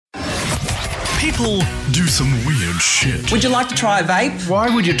People do some weird shit. Would you like to try a vape?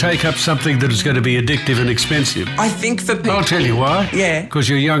 Why would you take up something that is going to be addictive and expensive? I think for people... I'll tell you why. Yeah. Because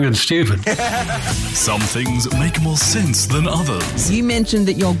you're young and stupid. Some things make more sense than others. You mentioned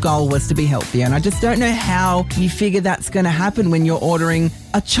that your goal was to be healthier, and I just don't know how you figure that's going to happen when you're ordering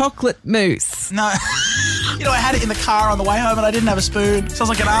a chocolate mousse. No. You know, I had it in the car on the way home and I didn't have a spoon. So I was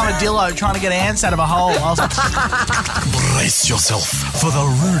like an armadillo trying to get ants out of a hole. I was like... Brace yourself for the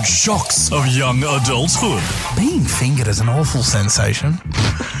rude shocks of young adulthood. Being fingered is an awful sensation.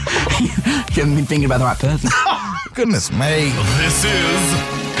 You haven't been thinking about the right person. Goodness me. This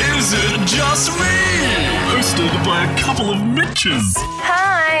is It Just Me? Hosted by a couple of Mitches.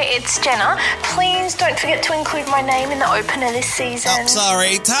 Hi, it's Jenna. Please don't forget to include my name in the opener this season. Oh,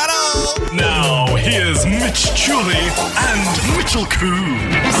 sorry. Ta-da! Now, here's Mitch Chuley and Mitchell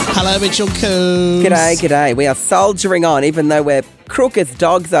Coombs. Hello, Mitchell Coombs. G'day. We are soldiering on, even though we're crook as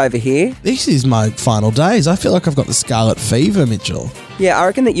dogs over here. This is my final days. I feel like I've got the scarlet fever, Mitchell. Yeah, I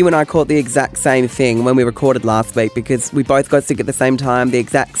reckon that you and I caught the exact same thing when we recorded last week because we both got sick at the same time, the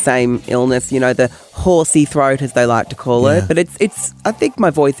exact same illness, you know, the horsey throat as they like to call it. But it's. I think my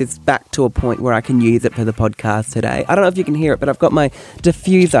voice is back to a point where I can use it for the podcast today. I don't know if you can hear it, but I've got my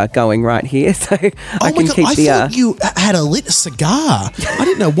diffuser going right here, so I can keep I the... thought you had a lit cigar. I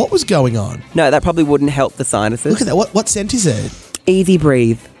didn't know what was going on. No, that probably wouldn't help the sinuses. Look at that. What scent is it? Easy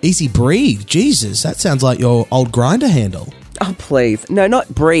breathe. Easy breathe. Jesus, that sounds like your old grinder handle. Oh, please. No, not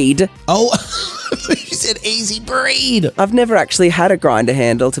breed. Oh, you said easy breed. I've never actually had a grinder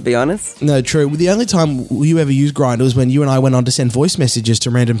handle, to be honest. No, true. The only time you ever used Grindr was when you and I went on to send voice messages to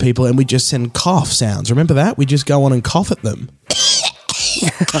random people and we just send cough sounds. Remember that? We just go on and cough at them.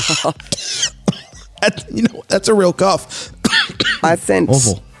 That's a real cough. I sent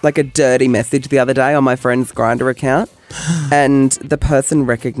Awful. like a dirty message the other day on my friend's Grindr account and the person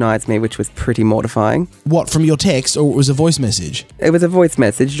recognised me, which was pretty mortifying. What, from your text or it was a voice message? It was a voice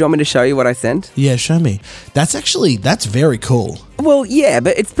message. Do you want me to show you what I sent? Yeah, show me. That's very cool. Well, yeah,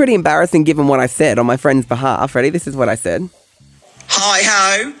 but it's pretty embarrassing given what I said on my friend's behalf. Ready? This is what I said.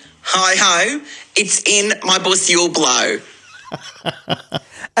 Hi ho, it's in my pussy will blow.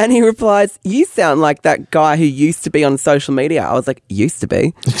 And he replies, you sound like that guy who used to be on social media. I was like, used to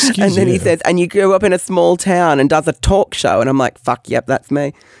be? And then he says, and you grew up in a small town and does a talk show. And I'm like, fuck, yep, that's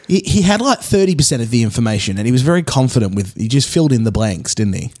me. He had like 30% of the information and he was very confident he just filled in the blanks,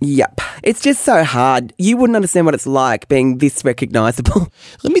 didn't he? Yep. It's just so hard. You wouldn't understand what it's like being this recognisable.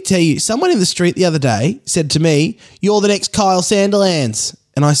 Let me tell you, someone in the street the other day said to me, you're the next Kyle Sandilands.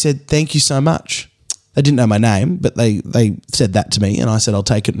 And I said, thank you so much. They didn't know my name, but they said that to me and I said, I'll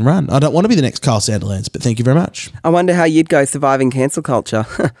take it and run. I don't want to be the next Kyle Sandilands, but thank you very much. I wonder how you'd go surviving cancel culture.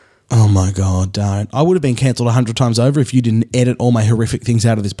 Oh my God, don't. I would have been cancelled 100 times over if you didn't edit all my horrific things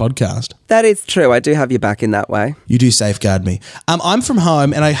out of this podcast. That is true. I do have your back in that way. You do safeguard me. I'm from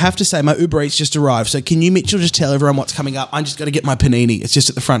home and I have to say my Uber Eats just arrived. So can you, Mitchell, just tell everyone what's coming up? I'm just got to get my panini. It's just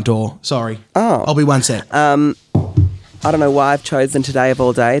at the front door. Sorry. Oh. I'll be one sec. I don't know why I've chosen today of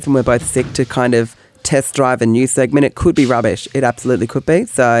all days and we're both sick to kind of test drive a new segment. It could be rubbish. It absolutely could be.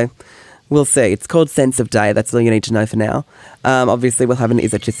 So we'll see. It's called Sense of Day. That's all you need to know for now. Obviously, we'll have an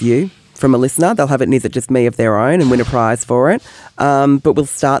Is It Just You from a listener. They'll have an Is It Just Me of their own and win a prize for it. But we'll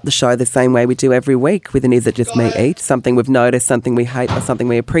start the show the same way we do every week with an Is It Just Me each. Something we've noticed, something we hate, or something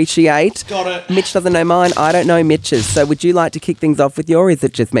we appreciate. Got it. Mitch doesn't know mine. I don't know Mitch's. So would you like to kick things off with your Is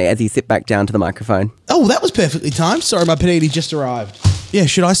It Just Me as you sit back down to the microphone? Oh, that was perfectly timed. Sorry, my panini just arrived. Yeah,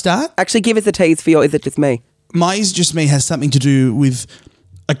 should I start? Actually, give us a tease for your Is It Just Me? My Is It Just Me has something to do with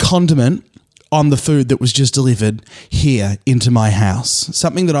a condiment on the food that was just delivered here into my house.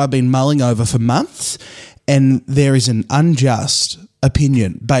 Something that I've been mulling over for months, and there is an unjust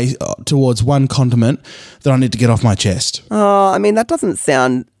opinion towards one condiment that I need to get off my chest. Oh, I mean, that doesn't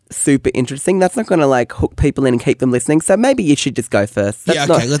sound super interesting. That's not going to like hook people in and keep them listening. So maybe you should just go first. That's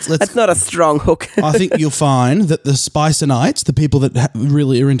let's. That's not a strong hook. I think you'll find that the Spicenites, the people that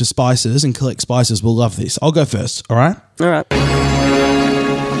really are into spices and collect spices, will love this. I'll go first. All right. All right.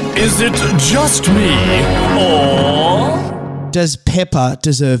 Is it just me, or Does pepper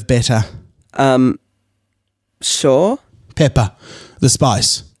deserve better? Sure. Pepper, the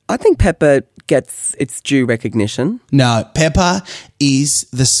spice. I think pepper gets its due recognition. No, pepper is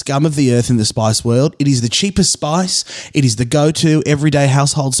the scum of the earth in the spice world. It is the cheapest spice. It is the go-to everyday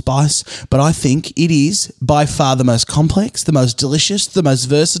household spice. But I think it is by far the most complex, the most delicious, the most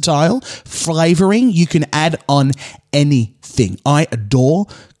versatile flavouring you can add on anything. I adore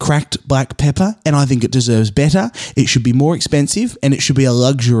cracked black pepper, and I think it deserves better. It should be more expensive, and it should be a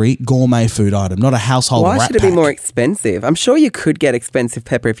luxury gourmet food item, not a household Why rat should it be pack. more expensive? I'm sure you could get expensive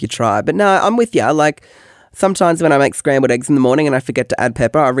pepper if you try, but no, I'm with you. Like, sometimes when I make scrambled eggs in the morning and I forget to add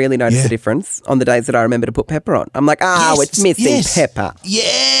pepper, I really notice the difference on the days that I remember to put pepper on. I'm like, it's missing pepper.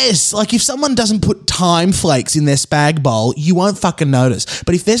 Yes. Like if someone doesn't put thyme flakes in their spag bowl, you won't fucking notice.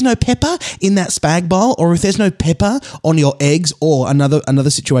 But if there's no pepper in that spag bowl, or if there's no pepper on your eggs, or another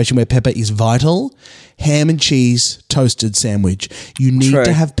situation where pepper is vital, ham and cheese toasted sandwich. You need True.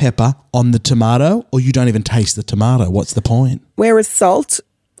 to have pepper on the tomato, or you don't even taste the tomato. What's the point? Whereas salt,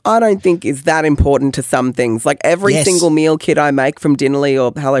 I don't think is that important to some things. Like every Yes. single meal kit I make from Dinnerly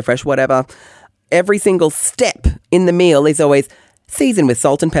or HelloFresh, whatever, every single step in the meal is always seasoned with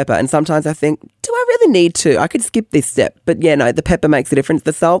salt and pepper. And sometimes I think, do I really need to? I could skip this step. But yeah, no, the pepper makes a difference.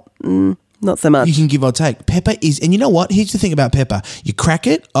 The salt, not so much. You can give or take. Pepper is, and you know what? Here's the thing about pepper. You crack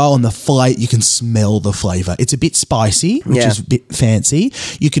it, on the flake, you can smell the flavour. It's a bit spicy, which Yeah. is a bit fancy.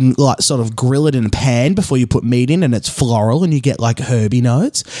 You can like sort of grill it in a pan before you put meat in, and it's floral, and you get like herby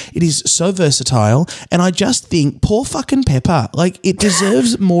notes. It is so versatile, and I just think poor fucking pepper. Like it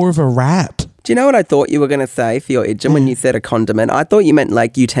deserves more of a rap. Do you know what I thought you were going to say for your idjum when you said a condiment? I thought you meant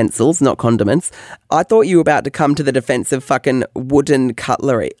like utensils, not condiments. I thought you were about to come to the defense of fucking wooden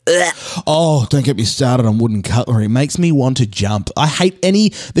cutlery. Ugh. Oh, don't get me started on wooden cutlery. It makes me want to jump. I hate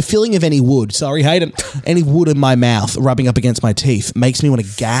the feeling of any wood. Sorry, hate it. Any wood in my mouth rubbing up against my teeth makes me want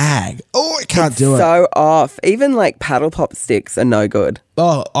to gag. Oh, I can't do it. So off. Even like paddle pop sticks are no good.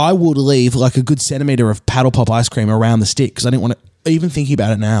 Oh, I would leave like a good centimetre of paddle pop ice cream around the stick because I didn't want to even thinking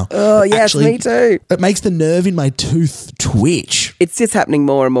about it now. Oh, yes, me too. It makes the nerve in my tooth twitch. It's just happening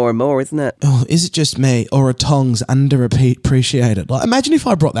more and more and more, isn't it? Oh, is it just me or are tongs underappreciated? Like, imagine if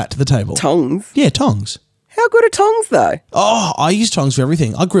I brought that to the table. Tongs? Yeah, tongs. How good are tongs though? Oh, I use tongs for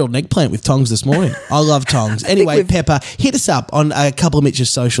everything. I grilled an eggplant with tongs this morning. I love tongs. Anyway, Pepper, hit us up on a couple of Mitch's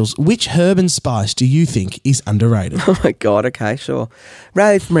socials. Which herb and spice do you think is underrated? Oh my God, okay, sure.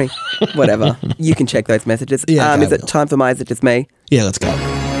 Rosemary, whatever. You can check those messages. Yeah, okay, is it time for my Is It Just Me? Yeah, let's go.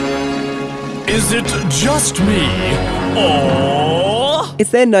 Is it just me? Or Is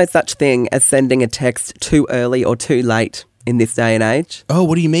there no such thing as sending a text too early or too late in this day and age? Oh,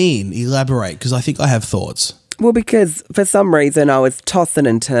 what do you mean? Elaborate, because I think I have thoughts. Well, because for some reason I was tossing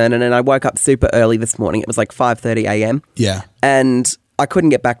and turning and I woke up super early this morning. It was like 5:30 a.m. Yeah. And I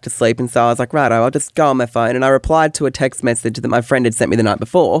couldn't get back to sleep. And so I was like, righto, I'll just go on my phone. And I replied to a text message that my friend had sent me the night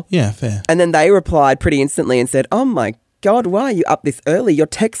before. Yeah, fair. And then they replied pretty instantly and said, oh my God, why are you up this early? Your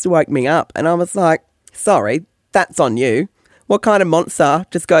text woke me up. And I was like, sorry, that's on you. What kind of monster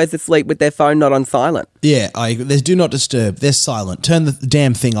just goes to sleep with their phone not on silent? Yeah, there's do not disturb. They're silent. Turn the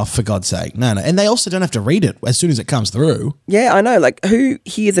damn thing off for God's sake. No. And they also don't have to read it as soon as it comes through. Yeah, I know. Like, who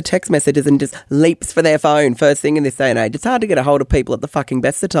hears a text message and just leaps for their phone first thing in this day and age? It's hard to get a hold of people at the fucking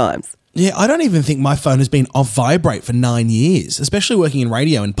best of times. Yeah, I don't even think my phone has been off vibrate for 9 years, especially working in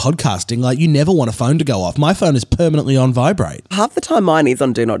radio and podcasting. Like, you never want a phone to go off. My phone is permanently on vibrate. Half the time mine is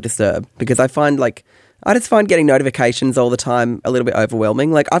on Do Not Disturb because I just find getting notifications all the time a little bit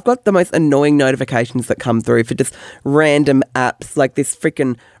overwhelming. Like, I've got the most annoying notifications that come through for just random apps, like this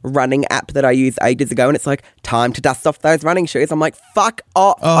freaking running app that I used ages ago, and it's like, time to dust off those running shoes. I'm like, fuck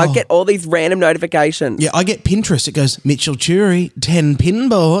off. I get all these random notifications. Yeah, I get Pinterest. It goes, Mitchell Chury, 10 pin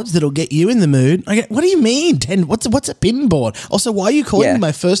boards that'll get you in the mood. I get, what do you mean, 10? What's a pin board? Also, why are you calling me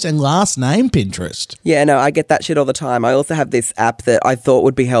my first and last name Pinterest? Yeah, no, I get that shit all the time. I also have this app that I thought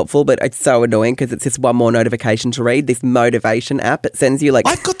would be helpful, but it's so annoying because it's just one more notification to read. This motivation app. It sends you like...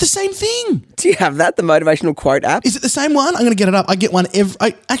 I've got the same thing. Do you have that? The motivational quote app? Is it the same one? I'm going to get it up. I get one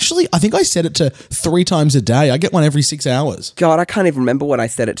I think I set it to 3 times a day. I get one every 6 hours. God, I can't even remember what I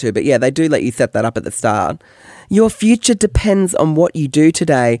set it to, but yeah, they do let you set that up at the start. Your future depends on what you do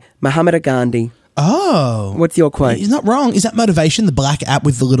today. Mahatma Gandhi. Oh. What's your quote? He's not wrong. Is that motivation, the black app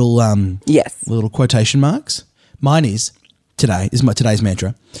with the little Yes. little quotation marks? Mine is today's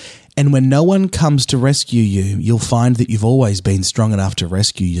mantra. And when no one comes to rescue you, you'll find that you've always been strong enough to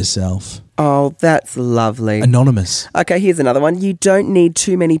rescue yourself. Oh, that's lovely. Anonymous. Okay, here's another one. You don't need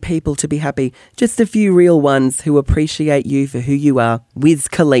too many people to be happy. Just a few real ones who appreciate you for who you are. Wiz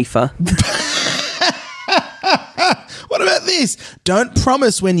Khalifa. What about this? Don't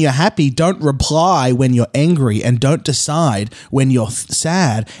promise when you're happy, don't reply when you're angry, and don't decide when you're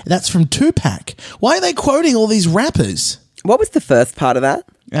sad. That's from Tupac. Why are they quoting all these rappers? What was the first part of that?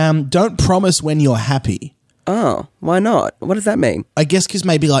 Don't promise when you're happy. Oh, why not? What does that mean? I guess because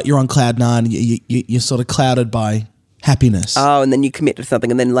maybe like you're on cloud nine, you're sort of clouded by happiness. Oh, and then you commit to something,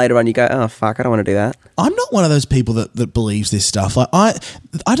 and then later on you go, oh, fuck, I don't want to do that. I'm not one of those people that believes this stuff. Like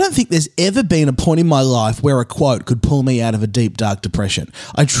I don't think there's ever been a point in my life where a quote could pull me out of a deep, dark depression.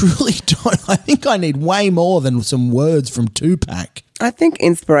 I truly don't. I think I need way more than some words from Tupac. I think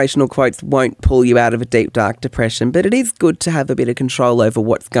inspirational quotes won't pull you out of a deep, dark depression, but it is good to have a bit of control over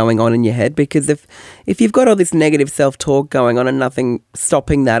what's going on in your head, because if you've got all this negative self-talk going on and nothing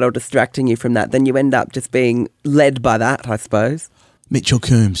stopping that or distracting you from that, then you end up just being led by that, I suppose. Mitchell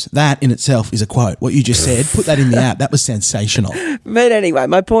Coombs. That in itself is a quote. What you just said, put that in the app. That was sensational. But anyway,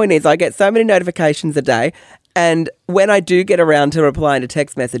 my point is I get so many notifications a day, and when I do get around to replying to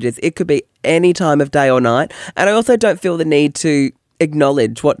text messages, it could be any time of day or night, and I also don't feel the need to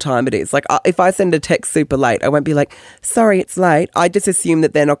acknowledge what time it is. Like if I send a text super late, I won't be like, sorry, it's late. I just assume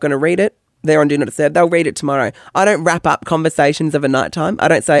that they're not going to read it. They're on Do Not Disturb. They'll read it tomorrow. I don't wrap up conversations of a nighttime. I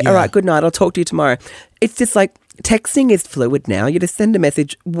don't say, all right, good night, I'll talk to you tomorrow. It's just like texting is fluid now. You just send a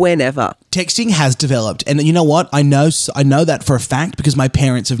message whenever. Texting has developed. And you know what? I know that for a fact because my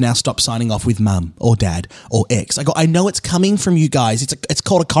parents have now stopped signing off with mum or dad or ex. I know it's coming from you guys. It's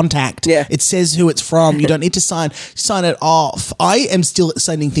called a contact. Yeah. It says who it's from. You don't need to sign it off. I am still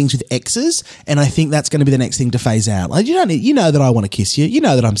sending things with exes, and I think that's going to be the next thing to phase out. Like, you know that I want to kiss you. You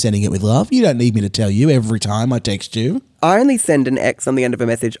know that I'm sending it with love. You don't need me to tell you every time I text you. I only send an X on the end of a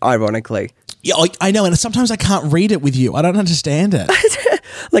message, ironically. Yeah, I know, and sometimes I can't read it with you. I don't understand it.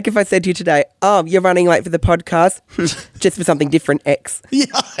 Like if I said to you today, oh, you're running late for the podcast, just for something different, X. Yeah,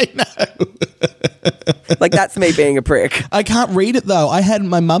 I know. Like that's me being a prick. I can't read it though. I had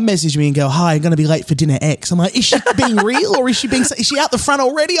my mum message me and go, hi, I'm going to be late for dinner X. I'm like, is she being real or is she out the front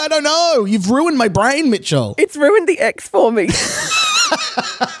already? I don't know. You've ruined my brain, Mitchell. It's ruined the X for me.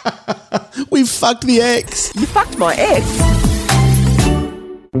 We've fucked the X. You fucked my X.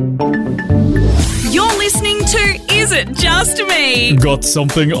 You're listening to Is It Just Me? Got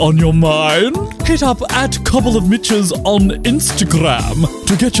something on your mind? Hit up at Couple of Mitches on Instagram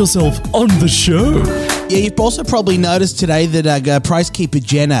to get yourself on the show. Yeah, you've also probably noticed today that Price Keeper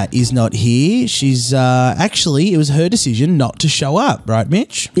Jenna is not here. She's actually, it was her decision not to show up, right,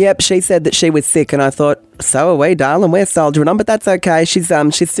 Mitch? Yep, she said that she was sick, and I thought, so are we, darling. We're soldiering on, but that's okay. She's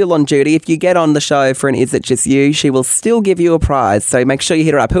still on duty. If you get on the show for an Is It Just You, she will still give you a prize. So make sure you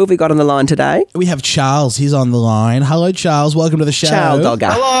hit her up. Who have we got on the line today? We have Charles. He's on the line. Hello, Charles. Welcome to the show. Ciao, dogger.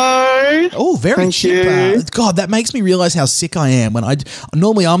 Hello. Oh, very chipper. God, that makes me realise how sick I am.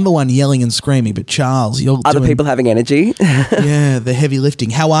 Normally I'm the one yelling and screaming, but Charles, you're Other doing, people having energy. yeah, the heavy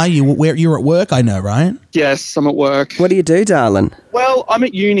lifting. How are you? You're at work, I know, right? Yes, I'm at work. What do you do, darling? Well, I'm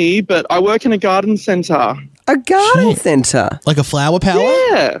at uni, but I work in a garden centre. A garden centre? Like a flower power?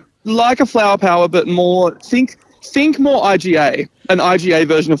 Yeah, like a flower power, but more, think more IGA, an IGA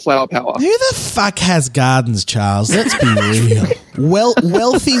version of flower power. Who the fuck has gardens, Charles? Let's be real.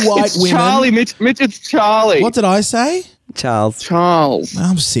 Wealthy white It's women. Charlie, Mitch, it's Charlie. What did I say? Charles.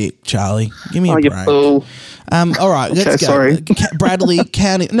 I'm sick, Charlie. Give me a Oh, you break. fool. All right, let's go. Sorry. Bradley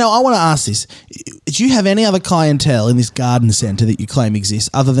County. No, I want to ask this. Do you have any other clientele in this garden centre that you claim exists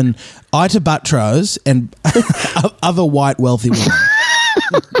other than Ita Buttrose and other white wealthy women?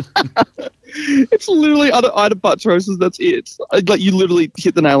 It's literally Ida Buttroses, that's it. Like, you literally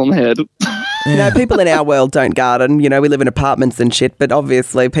hit the nail on the head. You know, people in our world don't garden. You know, we live in apartments and shit, but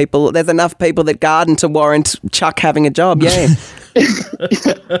obviously there's enough people that garden to warrant Chuck having a job, yeah.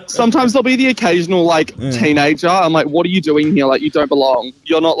 Sometimes there'll be the occasional, teenager. I'm like, what are you doing here? Like, you don't belong.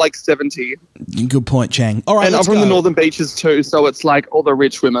 You're not, 70. Good point, Chang. All right, And I'm let's from go. the Northern Beaches too, so it's all the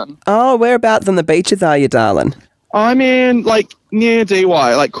rich women. Oh, whereabouts on the beaches are you, darling? I'm in, near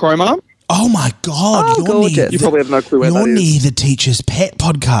DY, Cromer. Oh, my God. Oh, you're gorgeous. near You probably have no clue where You're that is. near the Teacher's Pet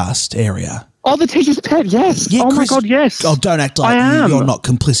podcast area. Oh, the Teacher's Pet, yes. Yeah, oh, Chris, my God, yes. Oh, don't act like I am. you're not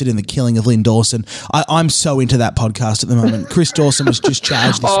complicit in the killing of Lynn Dawson. I'm so into that podcast at the moment. Chris Dawson was just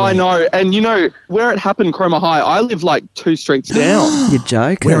charged this week. Oh, I know. And, where it happened, Cromer High, I live, 2 streets down. You're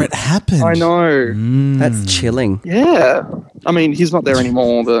joking. Where it happened. I know. That's chilling. Yeah. I mean, he's not there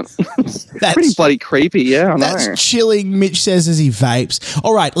anymore, but it's pretty bloody creepy, yeah, I know. That's chilling, Mitch says as he vapes.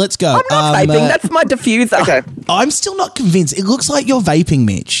 All right, let's go. I'm not vaping. That's my diffuser. Okay. I'm still not convinced. It looks like you're vaping,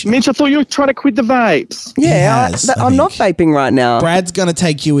 Mitch. Mitch, I thought you were trying to quit the vapes. Yeah, He has, I I'm not think. vaping right now. Brad's going to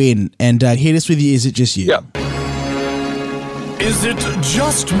take you in and hit us with you. Is it just you? Yep. Is it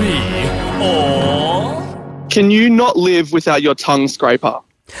just me? Or Can you not live without your tongue scraper?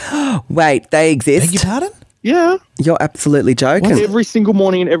 Wait, they exist? Beg your pardon? Yeah. You're absolutely joking. Every single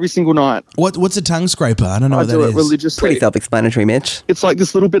morning and every single night. What's a tongue scraper? I don't know I what that do is. it religiously. Pretty self-explanatory, Mitch. It's like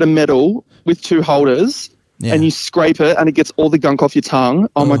this little bit of metal with two holders, Yeah. and you scrape it, and it gets all the gunk off your tongue.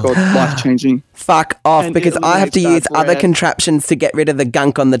 Oh my God, life-changing. Fuck off, And because it I have to eliminates use bad other breath. contraptions to get rid of the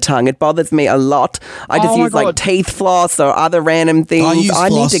gunk on the tongue. It bothers me a lot. I just Oh my use like God. teeth floss or other random things. I use need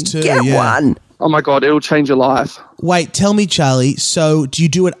floss to too, get yeah. one. Oh my God, it'll change your life. Wait, tell me, Charlie, so do you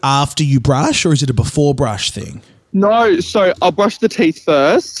do it after you brush or is it a before brush thing? No, so I'll brush the teeth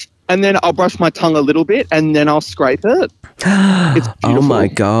first, and then I'll brush my tongue a little bit, and then I'll scrape it. It's beautiful. Oh my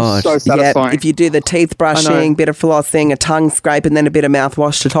God. So satisfying. Yeah, if you do the teeth brushing, bit of flossing, a tongue scrape, and then a bit of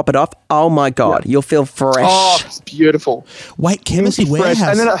mouthwash to top it off, oh my God, you'll feel fresh. Oh, it's beautiful. Wait, Chemistry Fresh. Warehouse.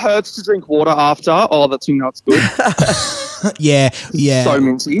 And then it hurts to drink water after. Oh, that's when you know it's good. Yeah. So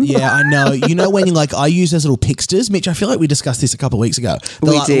minty. Yeah, I know. You know when I use those little Pixters, Mitch, I feel like we discussed this a couple of weeks ago.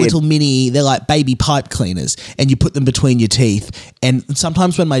 They're We like did. little mini, they're like baby pipe cleaners and you put them between your teeth. And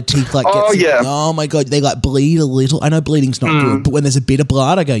sometimes when my teeth Oh, yeah. oh my God, they bleed a little. I know bleeding's not good, but when there's a bit of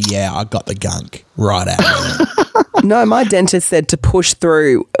blood, I go, yeah, I got the gunk right out. No, my dentist said to push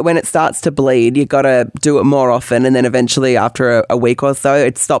through. When it starts to bleed, you got to do it more often, and then eventually after a week or so,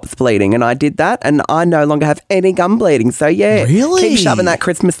 it stops bleeding. And I did that, and I no longer have any gum bleeding. So yeah, Really? keep shoving that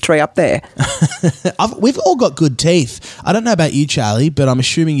Christmas tree up there. We've all got good teeth. I don't know about you, Charlie, but I'm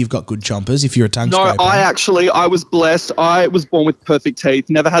assuming you've got good chompers if you're a tongue No, scraper. I was blessed. I was born with perfect teeth,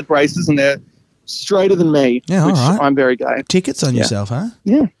 never had braces, and they're straighter than me, Yeah, all which right. I'm very gay. Tickets on yourself, huh?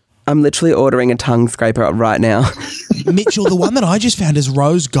 Yeah. I'm literally ordering a tongue scraper right now. Mitchell, the one that I just found is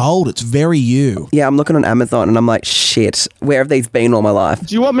rose gold. It's very you. Yeah, I'm looking on Amazon, and I'm like, shit, where have these been all my life?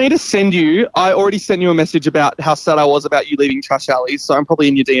 Do you want me to send you? I already sent you a message about how sad I was about you leaving Trash Alley, so I'm probably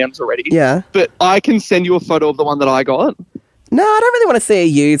in your DMs already. Yeah. But I can send you a photo of the one that I got. No, I don't really want to see a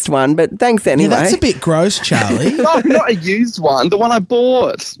used one, but thanks Yeah, anyway. that's a bit gross, Charlie. No, not a used one, the one I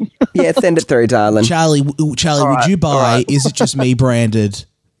bought. Yeah, send it through, darling. Charlie, would right, you buy? all right. Is it just me branded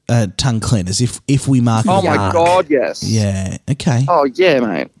tongue cleaners? If we market, Oh it? my Yuck. God, yes. Yeah. Okay. Oh yeah,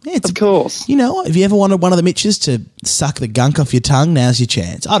 mate. Yeah, it's- of course. You know, if you ever wanted one of the Mitches to suck the gunk off your tongue, now's your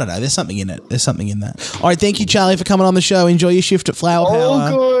chance. I don't know. There's something in it. There's something in that. All right. Thank you, Charlie, for coming on the show. Enjoy your shift at Flower All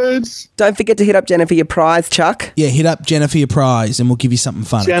Power. good. Don't forget to hit up Jennifer your prize, Chuck. Yeah, hit up Jenna for your prize, and we'll give you something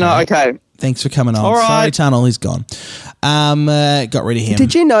fun. Jenna, okay. Thanks for coming on. All right. Sorry, Tunnel, he's gone. Got rid of him.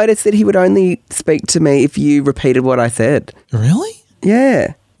 Did you notice that he would only speak to me if you repeated what I said? Really?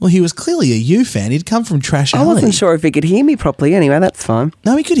 Yeah. Well, he was clearly a You fan. He'd come from Trash Alley. I wasn't sure if he could hear me properly. Anyway, that's fine.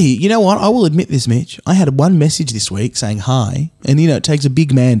 No, he could hear. You know what? I will admit this, Mitch. I had one message this week saying hi. And, it takes a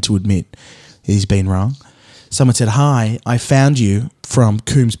big man to admit he's been wrong. Someone said, hi, I found you from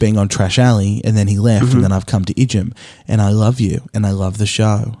Coombs being on Trash Alley. And then he left. And then I've come to Idjum. And I love you. And I love the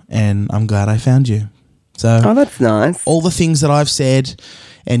show. And I'm glad I found you. So Oh, that's nice. all the things that I've said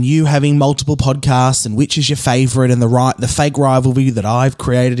and you having multiple podcasts and which is your favourite and the fake rivalry that I've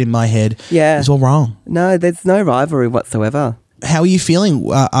created in my head Yeah. is all wrong. No, there's no rivalry whatsoever. How are you feeling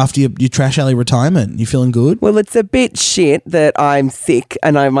after your Trash Alley retirement? You feeling good? Well, it's a bit shit that I'm sick,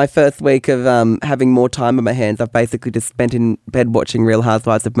 and my first week of having more time on my hands, I've basically just spent in bed watching Real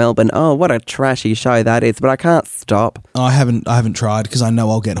Housewives of Melbourne. Oh, what a trashy show that is! But I can't stop. I haven't tried because I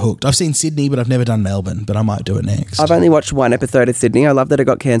know I'll get hooked. I've seen Sydney, but I've never done Melbourne. But I might do it next. I've only watched one episode of Sydney. I love that it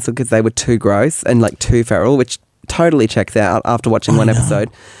got cancelled because they were too gross and too feral, which totally checks out after watching one episode.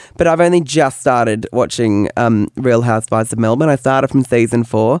 But I've only just started watching Real Housewives of Melbourne. I started from season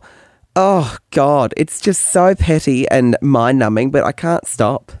 4. Oh, God. It's just so petty and mind-numbing, but I can't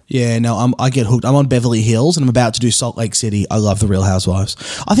stop. Yeah, no, I get hooked. I'm on Beverly Hills and I'm about to do Salt Lake City. I love the Real Housewives.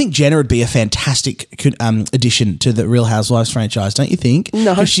 I think Jenna would be a fantastic addition to the Real Housewives franchise, don't you think?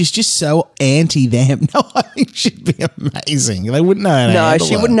 No. 'Cause she's just so anti-them. No, I think she'd be amazing. They wouldn't know how to No, handle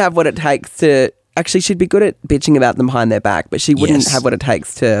she her. wouldn't have what it takes to... Actually, she'd be good at bitching about them behind their back, but she wouldn't Yes. have what it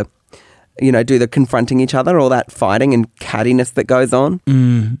takes to, do the confronting each other, all that fighting and cattiness that goes on.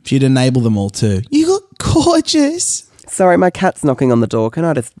 She'd enable them all too. You look gorgeous. Sorry, my cat's knocking on the door. Can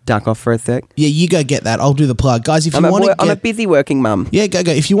I just duck off for a sec? Yeah, you go get that. I'll do the plug. Guys, if you I'm want to I'm a busy working mum. Yeah, go.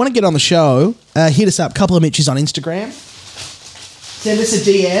 If you want to get on the show, hit us up. Couple of Mitches on Instagram. Send us a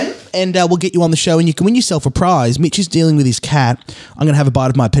DM and we'll get you on the show and you can win yourself a prize. Mitch is dealing with his cat. I'm going to have a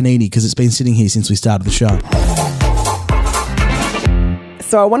bite of my panini because it's been sitting here since we started the show.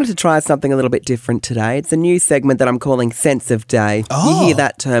 So I wanted to try something a little bit different today. It's a new segment that I'm calling Sense of Day. Oh. You hear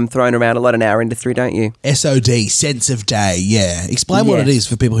that term thrown around a lot in our industry, don't you? SOD, sense of day. Yeah. Explain what Yes. it is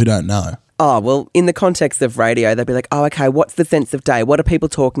for people who don't know. Oh, well, in the context of radio, they'd be like, oh, okay, what's the sense of day? What are people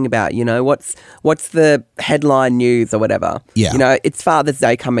talking about? You know, what's the headline news or whatever? Yeah. You know, it's Father's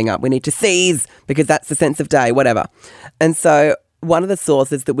Day coming up. We need to seize because that's the sense of day, whatever. And so one of the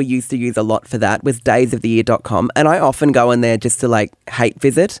sources that we used to use a lot for that was daysoftheyear.com. And I often go in there just to like hate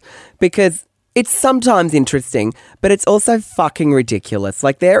visit because it's sometimes interesting, but it's also fucking ridiculous.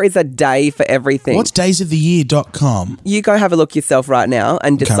 Like there is a day for everything. What's daysoftheyear.com? You go have a look yourself right now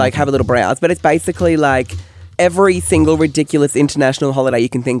and just have a little browse. But it's basically like every single ridiculous international holiday you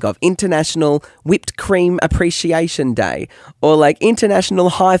can think of. International Whipped Cream Appreciation Day or like International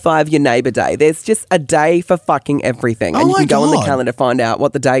High Five Your Neighbour Day. There's just a day for fucking everything. And you can go on the calendar to find out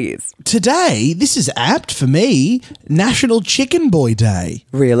what the day is. Today, this is apt for me, National Chicken Boy Day.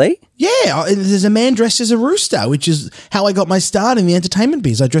 Really? Yeah, there's a man dressed as a rooster, which is how I got my start in the entertainment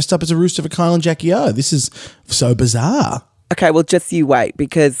biz. I dressed up as a rooster for Kyle and Jackie O. This is so bizarre. Okay, well, just you wait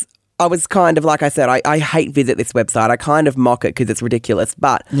because I was kind of, like I said, I hate visit this website. I kind of mock it because it's ridiculous.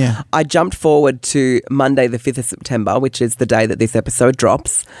 But I jumped forward to Monday the 5th of September, which is the day that this episode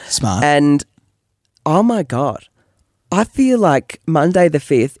drops. Smart. And, oh my God, I feel like Monday the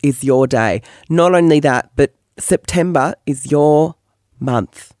 5th is your day. Not only that, but September is your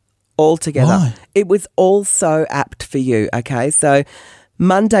month altogether. Why? It was all so apt for you, okay? So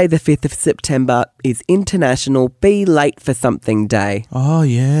Monday the 5th of September is International Be Late for Something Day. Oh,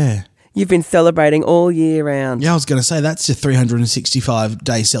 yeah. You've been celebrating all year round. Yeah, I was going to say that's a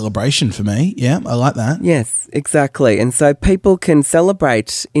 365-day celebration for me. Yeah, I like that. Yes, exactly. And so people can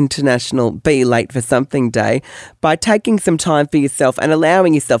celebrate International Be Late for Something Day by taking some time for yourself and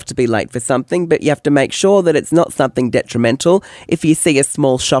allowing yourself to be late for something, but you have to make sure that it's not something detrimental. If you see a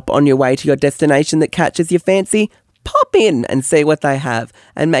small shop on your way to your destination that catches your fancy, pop in and see what they have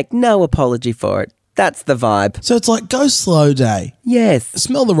and make no apology for it. That's the vibe. So it's like go slow day. Yes.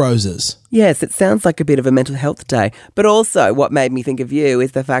 Smell the roses. Yes, it sounds like a bit of a mental health day. But also what made me think of you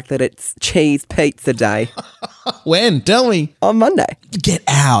is the fact that it's cheese pizza day. When? Tell me. On Monday. Get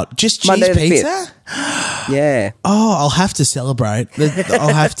out. Just cheese Monday the pizza? 5th. Yeah. Oh, I'll have to celebrate.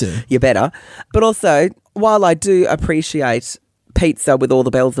 I'll have to. You better. But also, while I do appreciate pizza with all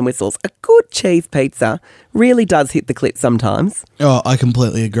the bells and whistles, a good cheese pizza really does hit the clit sometimes. Oh, I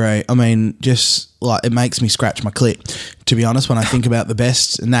completely agree. I mean, just like it makes me scratch my clit, to be honest, when I think about the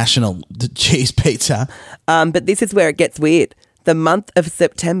best national cheese pizza. But this is where it gets weird. The month of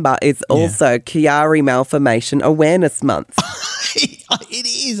September is also Chiari Malformation Awareness Month. It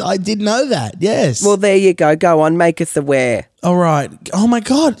is. I did know that. Yes. Well, there you go. Go on. Make us aware. All right. Oh my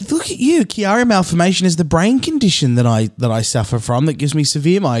God! Look at you. Chiari malformation is the brain condition that I suffer from that gives me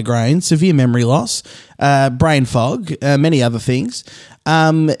severe migraine, severe memory loss, brain fog, many other things.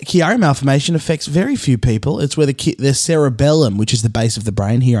 Chiari malformation affects very few people. It's where the cerebellum, which is the base of the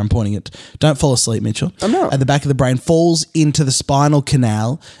brain. Here I'm pointing it. Don't fall asleep, Mitchell. I'm not. At the back of the brain falls into the spinal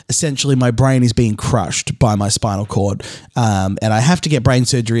canal. Essentially, my brain is being crushed by my spinal cord, and I have to get brain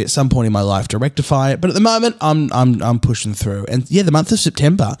surgery at some point in my life to rectify it. But at the moment, I'm pushing through. And yeah, the month of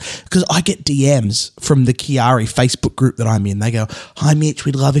September, because I get DMs from the Chiari Facebook group that I'm in. They go, "Hi Mitch,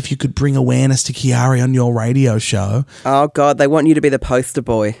 we'd love if you could bring awareness to Chiari on your radio show." Oh God, they want you to be the poster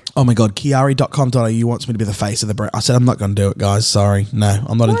boy. Oh my God, Chiari.com.au wants me to be the face of the brain. I said, I'm not going to do it, guys. Sorry. No,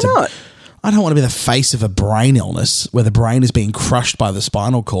 I'm not Why not? I don't want to be the face of a brain illness where the brain is being crushed by the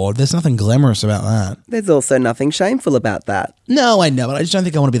spinal cord. There's nothing glamorous about that. There's also nothing shameful about that. No, I know, but I just don't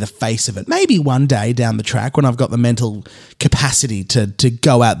think I want to be the face of it. Maybe one day down the track when I've got the mental capacity to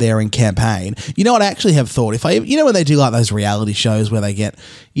go out there and campaign. You know what I actually have thought? When they do like those reality shows where they get,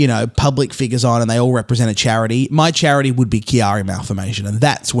 public figures on and they all represent a charity, my charity would be Chiari Malformation, and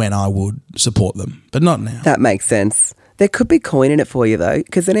that's when I would support them, but not now. That makes sense. There could be coin in it for you, though,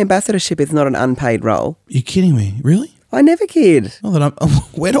 because an ambassadorship is not an unpaid role. You're kidding me? Really? I never kid.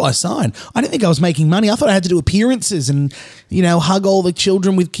 Where do I sign? I didn't think I was making money. I thought I had to do appearances and, hug all the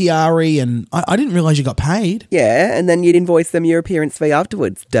children with Chiari, and I didn't realise you got paid. Yeah, and then you'd invoice them your appearance fee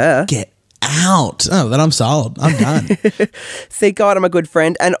afterwards. Duh. Get out. Oh, then I'm sold. I'm done. See, God, I'm a good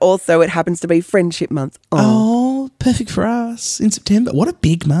friend, and also it happens to be Friendship Month. Oh, perfect for us in September. What a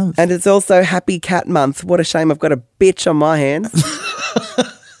big month. And it's also Happy Cat Month. What a shame I've got a bitch on my hands.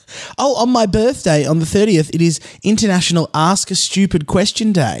 Oh, on my birthday, on the 30th, it is International Ask a Stupid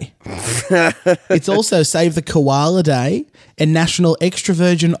Question Day. It's also Save the Koala Day and National Extra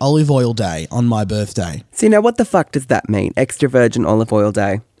Virgin Olive Oil Day on my birthday. So, what the fuck does that mean? Extra virgin olive oil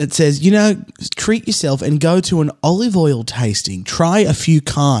day. It says, treat yourself and go to an olive oil tasting. Try a few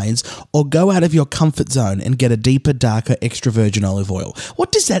kinds or go out of your comfort zone and get a deeper, darker, extra virgin olive oil.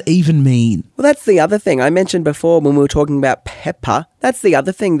 What does that even mean? Well, that's the other thing. I mentioned before when we were talking about pepper. That's the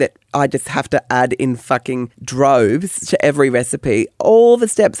other thing that I just have to add in fucking droves to every recipe. All the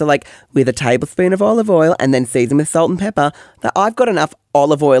steps are like with a tablespoon of olive oil and then season with salt and pepper. That I've got enough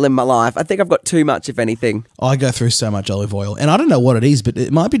olive oil in my life. I think I've got too much, if anything. I go through so much olive oil, and I don't know what it is, but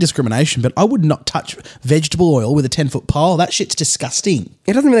it might be discrimination, but I would not touch vegetable oil with a 10-foot pole. That shit's disgusting.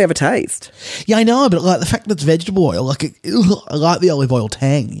 It doesn't really have a taste. Yeah, I know, but like the fact that it's vegetable oil, I like the olive oil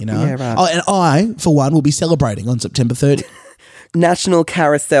tang, Yeah, right. Oh, and I, for one, will be celebrating on September 30th. National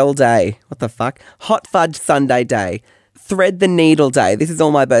Carousel Day. What the fuck? Hot Fudge Sundae Day. Thread the Needle Day. This is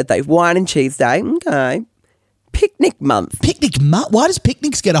all my birthday. Wine and Cheese Day. Okay. Picnic Month. Picnic month? Why does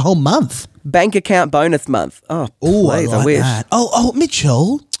picnics get a whole month? Bank Account Bonus Month. Oh, I please, like I wish. that. Oh,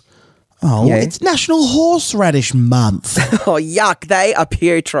 Mitchell. Oh, Yeah. It's National Horseradish Month. Oh, yuck. They are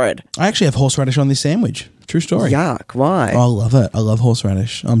putrid. I actually have horseradish on this sandwich. True story. Yuck. Why? I love it. I love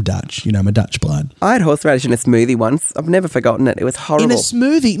horseradish. I'm Dutch. I'm a Dutch blood. I had horseradish in a smoothie once. I've never forgotten it. It was horrible. In a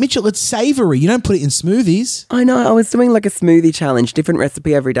smoothie. Mitchell, it's savoury. You don't put it in smoothies. I know. I was doing like a smoothie challenge, different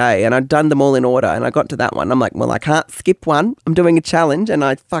recipe every day, and I'd done them all in order, and I got to that one. I'm like, well, I can't skip one. I'm doing a challenge, and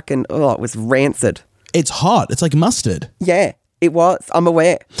it was rancid. It's hot. It's like mustard. Yeah, it was. I'm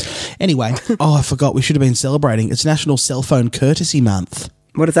aware. Anyway, I forgot. We should have been celebrating. It's National Cell Phone Courtesy Month.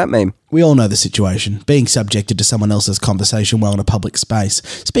 What does that mean? We all know the situation. Being subjected to someone else's conversation while in a public space.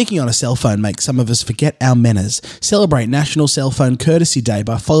 Speaking on a cell phone makes some of us forget our manners. Celebrate National Cell Phone Courtesy Day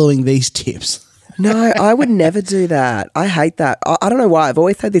by following these tips. No, I would never do that. I hate that. I don't know why. I've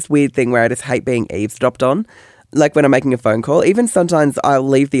always had this weird thing where I just hate being eavesdropped on. Like when I'm making a phone call. Even sometimes I'll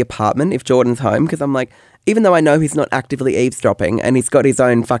leave the apartment if Jordan's home because I'm like, even though I know he's not actively eavesdropping and he's got his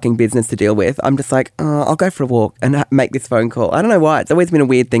own fucking business to deal with, I'm just like, I'll go for a walk and make this phone call. I don't know why. It's always been a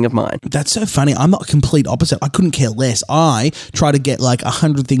weird thing of mine. That's so funny. I'm not a complete opposite. I couldn't care less. I try to get like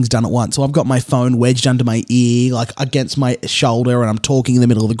 100 things done at once. So I've got my phone wedged under my ear, like against my shoulder, and I'm talking in the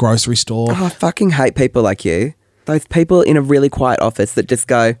middle of the grocery store. Oh, I fucking hate people like you. Those people in a really quiet office that just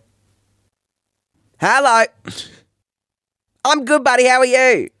go, hello. I'm good, buddy. How are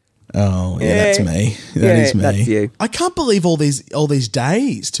you? Oh, yeah, that's me. That is me. That's you. I can't believe all these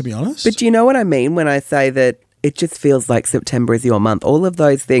days, to be honest. But do you know what I mean when I say that it just feels like September is your month? All of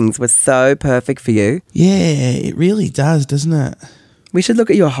those things were so perfect for you. Yeah, it really does, doesn't it? We should look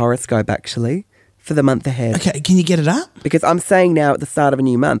at your horoscope, actually, for the month ahead. Okay, can you get it up? Because I'm saying now at the start of a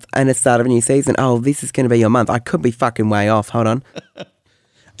new month and the start of a new season, this is going to be your month. I could be fucking way off. Hold on.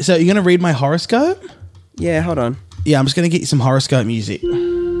 So you're going to read my horoscope? Yeah, hold on. Yeah, I'm just going to get you some horoscope music.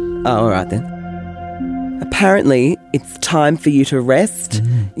 Oh, all right then. Apparently, it's time for you to rest.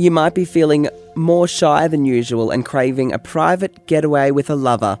 You might be feeling more shy than usual and craving a private getaway with a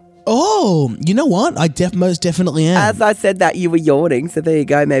lover. Oh, you know what? I most definitely am. As I said that, you were yawning, so there you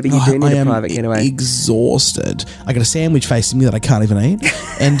go. Maybe you do need a private getaway. Exhausted. I got a sandwich facing me that I can't even eat,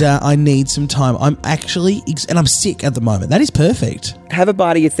 and I need some time. I'm actually, and I'm sick at the moment. That is perfect. Have a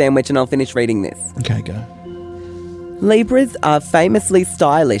bite of your sandwich and I'll finish reading this. Okay, go. Libras are famously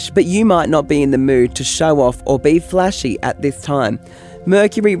stylish, but you might not be in the mood to show off or be flashy at this time.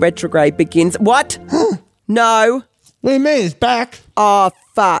 Mercury retrograde begins... What? No. What do you mean? It's back. Oh,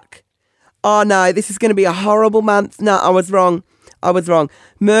 fuck. Oh, no, this is going to be a horrible month. No, I was wrong.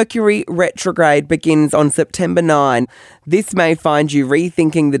 Mercury retrograde begins on September 9. This may find you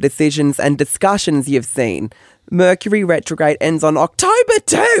rethinking the decisions and discussions you've seen. Mercury retrograde ends on October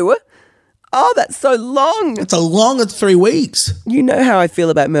 2. Oh, that's so long. It's 3 weeks. You know how I feel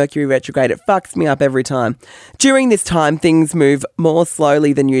about Mercury retrograde. It fucks me up every time. During this time, things move more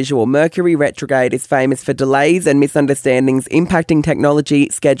slowly than usual. Mercury retrograde is famous for delays and misunderstandings impacting technology,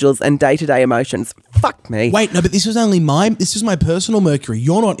 schedules, and day-to-day emotions. Fuck me. Wait, no, but this was my personal Mercury.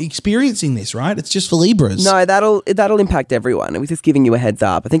 You're not experiencing this, right? It's just for Libras. No, that'll impact everyone. It was just giving you a heads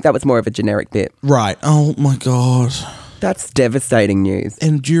up. I think that was more of a generic bit. Right. Oh, my God. That's devastating news.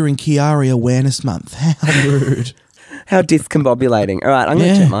 And during Chiari Awareness Month. How rude. How discombobulating. All right, I'm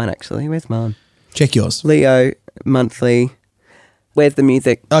going to check mine, actually. Where's mine? Check yours. Leo, monthly. Where's the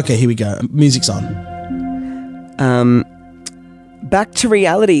music? Okay, here we go. Music's on. Back to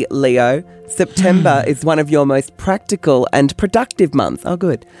reality, Leo. September is one of your most practical and productive months. Oh,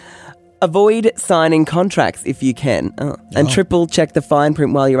 good. Avoid signing contracts if you can. And triple check the fine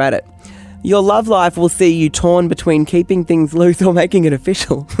print while you're at it. Your love life will see you torn between keeping things loose or making it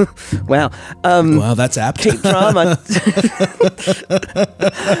official. Wow. Well, that's apt. Keep drama.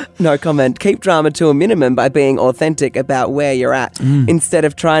 No comment. Keep drama to a minimum by being authentic about where you're at instead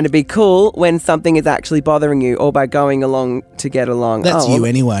of trying to be cool when something is actually bothering you, or by going along to get along. That's you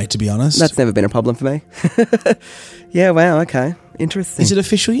anyway, to be honest. That's never been a problem for me. Yeah, wow, okay. Interesting. Is it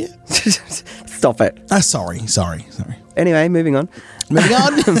official yet? Stop it. Sorry. Anyway, moving on. Moving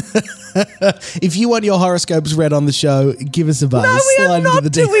on. If you want your horoscopes read on the show, give us a buzz. No, we Slide are not into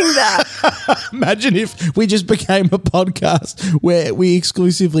the doing that. Imagine if we just became a podcast where we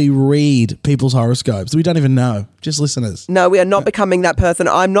exclusively read people's horoscopes. We don't even know. Just listeners. No, we are not becoming that person.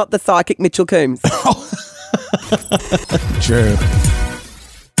 I'm not the psychic Mitchell Coombs. True.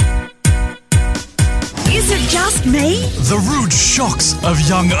 Is it just me? The rude shocks of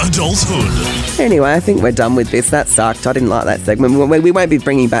young adulthood. Anyway, I think we're done with this. That sucked. I didn't like that segment. We won't be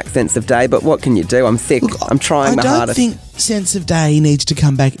bringing back Sense of Day, but what can you do? I'm sick. I'm trying my hardest. I don't think Sense of Day needs to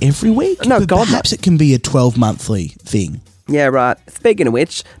come back every week. No, but God, perhaps it can be a 12-monthly thing. Yeah, right. Speaking of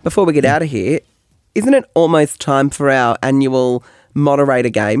which, before we get out of here, isn't it almost time for our annual moderator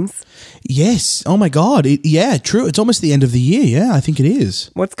games? Yes. Oh, my God. Yeah, true. It's almost the end of the year. Yeah, I think it is.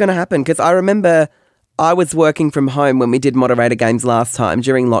 What's going to happen? Because I remember I was working from home when we did moderator games last time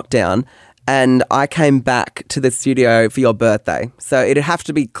during lockdown, and I came back to the studio for your birthday. So it'd have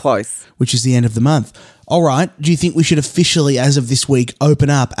to be close. Which is the end of the month. All right. Do you think we should officially, as of this week, open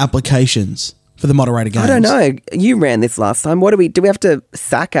up applications for the moderator games? I don't know. You ran this last time. What do we have to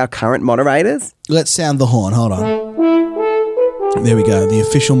sack our current moderators? Let's sound the horn. Hold on. There we go. The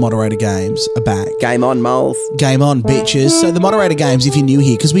official moderator games are back. Game on, moles. Game on, bitches. So the moderator games, if you're new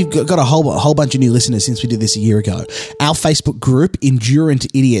here, because we've got a whole bunch of new listeners since we did this a year ago. Our Facebook group, Endurant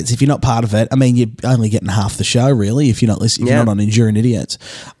Idiots. If you're not part of it, I mean, you're only getting half the show, really, if you're not listening. If you're not on Endurant Idiots.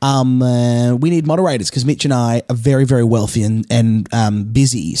 We need moderators because Mitch and I are very, very wealthy and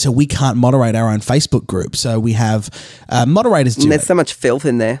busy, so we can't moderate our own Facebook group. So we have moderators do There's so much filth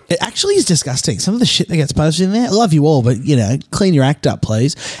in there. It actually is disgusting. Some of the shit that gets posted in there. I love you all, but, clean your act up,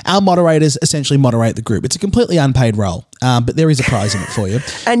 please. Our moderators essentially moderate the group. It's a completely unpaid role, but there is a prize in it for you.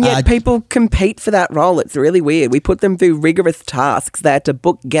 And yet people compete for that role. It's really weird. We put them through rigorous tasks. They had to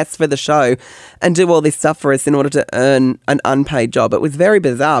book guests for the show and do all this stuff for us in order to earn an unpaid job. It was very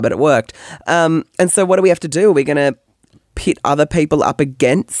bizarre, but it worked. And so what do we have to do? Are we going to pit other people up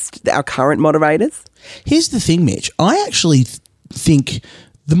against our current moderators? Here's the thing, Mitch. I actually think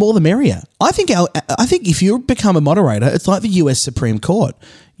the more the merrier. I think if you become a moderator, it's like the US Supreme Court.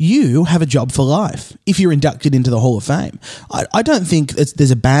 You have a job for life if you're inducted into the Hall of Fame. I don't think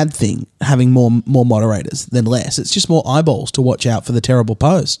there's a bad thing having more moderators than less. It's just more eyeballs to watch out for the terrible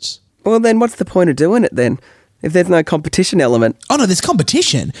posts. Well, then what's the point of doing it then? If there's no competition element. Oh, no, there's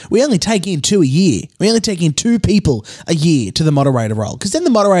competition. We only take in 2 a year. We only take in 2 people a year to the moderator role, because then the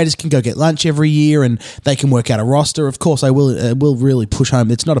moderators can go get lunch every year and they can work out a roster. Of course, I will really push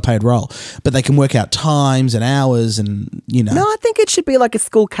home. It's not a paid role, but they can work out times and hours and, No, I think it should be like a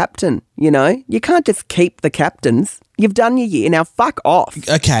school captain, You can't just keep the captains. You've done your year. Now fuck off.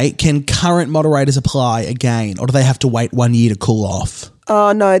 Okay, can current moderators apply again, or do they have to wait 1 year to cool off?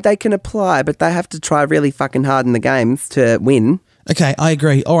 Oh, no, they can apply, but they have to try really fucking hard in the games to win. Okay, I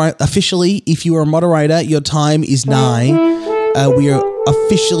agree. All right, officially, if you are a moderator, your time is nigh. We are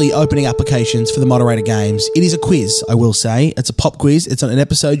officially opening applications for the moderator games. It is a quiz, I will say. It's a pop quiz. It's on an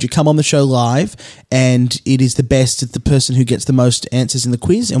episode. You come on the show live, and it is the best. It's the person who gets the most answers in the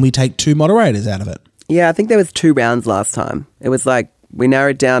quiz, and we take 2 moderators out of it. Yeah, I think there was 2 rounds last time. It was like we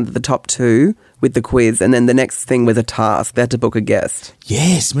narrowed down to the top 2 with the quiz, and then the next thing was a task. They had to book a guest.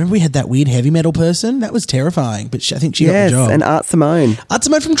 Yes, remember we had that weird heavy metal person? That was terrifying, but I think she got the job. Yes, and Art Simone. Art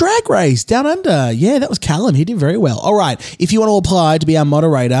Simone from Drag Race, Down Under. Yeah, that was Callum. He did very well. All right, if you want to apply to be our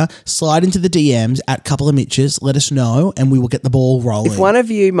moderator, slide into the DMs at Couple of Mitches, let us know, and we will get the ball rolling. If one of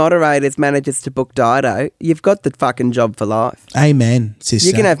you moderators manages to book Dido, you've got the fucking job for life. Amen, sister.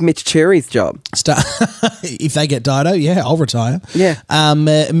 You can have Mitch Churi's job. If they get Dido, yeah, I'll retire. Yeah.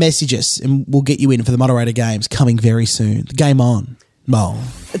 Message us, and we'll get you in for the moderator games coming very soon. Game on. Mo.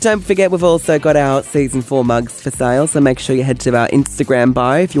 Don't forget, we've also got our Season 4 mugs for sale, so make sure you head to our Instagram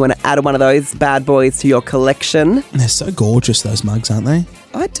bio if you want to add one of those bad boys to your collection. They're so gorgeous, those mugs, aren't they?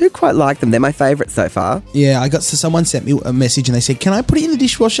 I do quite like them. They're my favourite so far. Yeah, someone sent me a message and they said, can I put it in the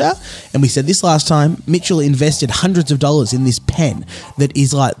dishwasher? And we said this last time, Mitchell invested hundreds of dollars in this pen that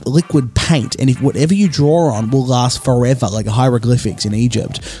is like liquid paint, and if whatever you draw on will last forever, like hieroglyphics in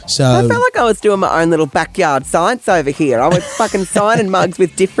Egypt. So I felt like I was doing my own little backyard science over here. I was fucking signing mugs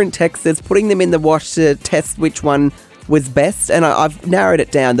with different textures, putting them in the wash to test which one was best, and I've narrowed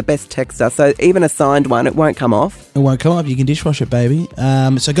it down, the best texter. So even a signed one, it won't come off. It won't come up. You can dishwash it, baby.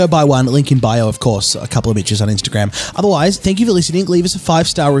 So go buy one. Link in bio, of course. A couple of bitches on Instagram. Otherwise, thank you for listening. Leave us a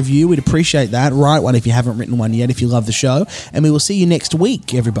 5-star review. We'd appreciate that. Write one if you haven't written one yet, if you love the show. And we will see you next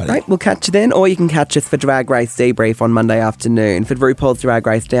week, everybody. Right, we'll catch you then, or you can catch us for Drag Race Debrief on Monday afternoon for RuPaul's Drag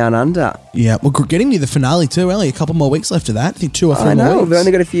Race Down Under. Yeah, we're getting near the finale too. Only a couple more weeks left of that. I think 2 or 3 I know, more weeks. we've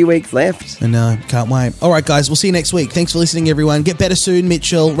only got a few weeks left. I know, can't wait. All right, guys, we'll see you next week. Thanks for listening, everyone. Get better soon,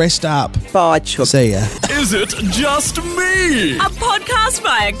 Mitchell. Rest up. Bye, Chuck. See ya. Is it just me? A podcast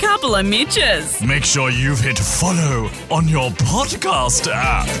by a couple of Mitches. Make sure you've hit follow on your podcast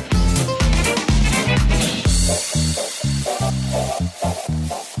app.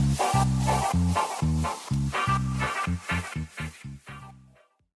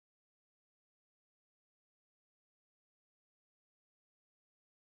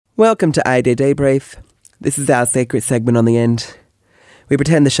 Welcome to AD Debrief. This is our secret segment on the end. We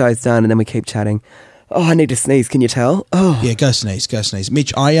pretend the show's done and then we keep chatting. Oh, I need to sneeze, can you tell? Oh, Yeah, go sneeze.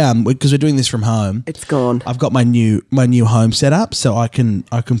 Mitch, because we're doing this from home. it's gone. I've got my new home set up, so I can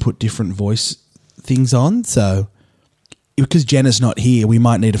put different voice things on. So because Jenna's not here, we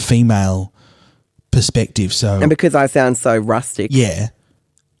might need a female perspective. So And because I sound so rustic. yeah,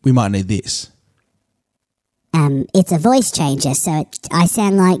 we might need this. It's a voice changer, so I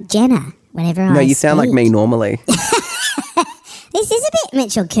sound like Jenna whenever I No, you sound like speak. me normally. This is a bit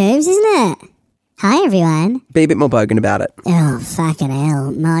Mitchell Coombs, isn't it? Hi, everyone. Be a bit more bogan about it. Oh, fucking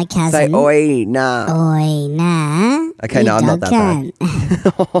hell. My cousin. Say, oi, nah. Oi, nah. Okay, You no, I'm not dog that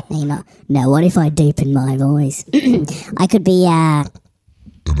cunt. No, you're not. No, what if I deepen my voice? I could be, An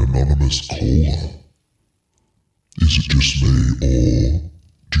anonymous caller. Is it just me, or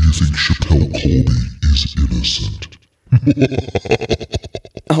do you think Chappelle Corby is innocent?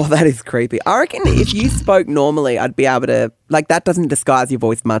 Oh, that is creepy. I reckon if you spoke normally, I'd be able to, like, that doesn't disguise your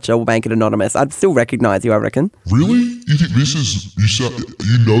voice much or make it anonymous. I'd still recognise you, I reckon. Really? You think this is,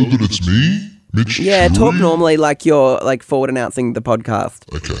 you know that it's me? Mitch Yeah, talk Shuri? normally like you're, like, forward announcing the podcast.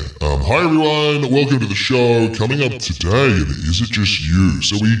 Okay. Hi everyone, welcome to the show. Coming up today, Is It Just You?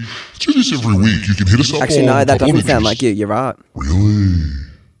 So we do this every week. You can hit us up Actually, on no, that doesn't Apologies. sound like you. You're right. Really?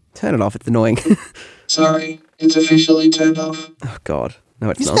 Turn it off. It's annoying. Sorry, it's officially turned off. Oh, God. No,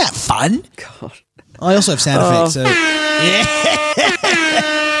 it's Isn't not. that fun? God. I also have sound effects. So yeah.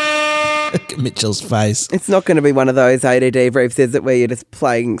 Look at Mitchell's face. It's not going to be one of those ADD briefs, is it, where you're just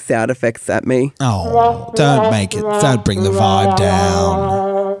playing sound effects at me? Oh, don't bring the vibe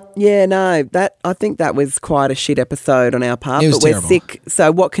down. Yeah, no, I think that was quite a shit episode on our part, It was but we're terrible. sick,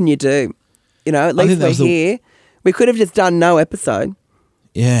 so what can you do? You know, at I think least that we're was the- here. We could have just done no episode.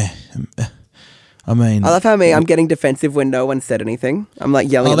 Yeah. I mean, I love how I'm getting defensive when no one said anything. I'm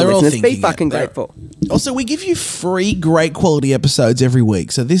like yelling at the they're all listeners. Be thinking it. fucking They're- grateful. Also, we give you free, great quality episodes every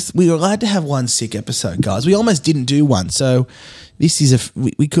week. So we were allowed to have one sick episode, guys. We almost didn't do one. So this is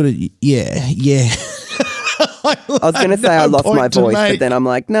we could have, yeah. I was going to say I no lost my point to voice, but make. then I'm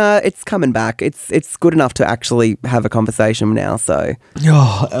like, no, it's coming back. It's good enough to actually have a conversation now. So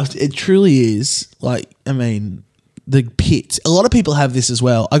Oh, it truly is. Like, I mean, the pit. A lot of people have this as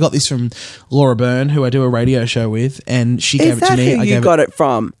well. I got this from Laura Byrne, who I do a radio show with, and she gave is it to that me. who I you gave got it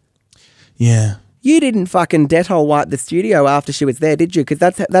from? Yeah. You didn't fucking Dettol wipe the studio after she was there, did you? Because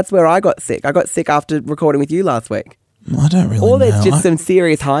that's where I got sick. I got sick after recording with you last week. I don't really Or know. there's just some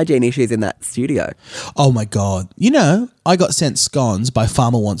serious hygiene issues in that studio. Oh my God. You know, I got sent scones by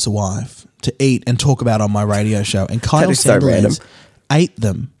Farmer Wants a Wife to eat and talk about on my radio show, and Kyle is so random. Sandilands ate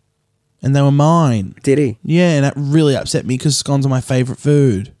them, and they were mine. Did he? Yeah, and that really upset me because scones are my favourite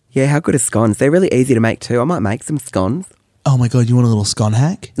food. Yeah, how good are scones? They're really easy to make too. I might make some scones. Oh my God, you want a little scone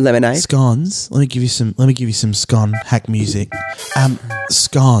hack? Lemonade. Scones. Let me give you some scone hack music.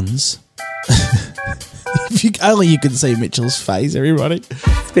 Scones. If you only you can see Mitchell's face, everybody.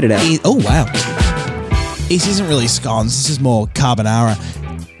 Spit it out. Oh wow. This isn't really scones, this is more carbonara.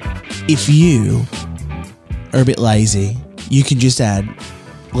 If you are a bit lazy, you can just add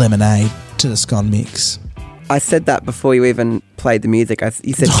lemonade to the scone mix. I said that before you even played the music.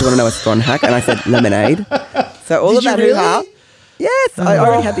 You said, do you want to know a scone hack? And I said, lemonade. So all Did of that you really? hoo-ha. Yes, I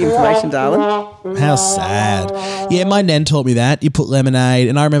already had the information, darling. How sad. Yeah, my nan taught me that. You put lemonade,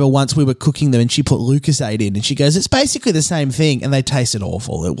 and I remember once we were cooking them and she put Lucasade in, and she goes, it's basically the same thing, and they tasted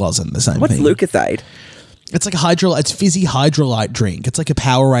awful. It wasn't the same What's thing. Lucasade? It's like it's fizzy hydrolyte drink. It's like a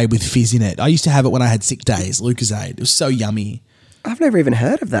Powerade with fizz in it. I used to have it when I had sick days, Lucasade. It was so yummy. I've never even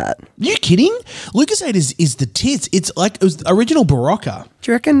heard of that. You kidding? Lucasade is the tits. It was the original Barocca.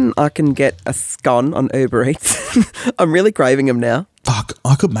 Do you reckon I can get a scone on Uber Eats? I'm really craving them now. Fuck,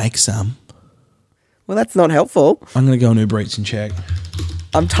 I could make some. Well, that's not helpful. I'm going to go on Uber Eats and check.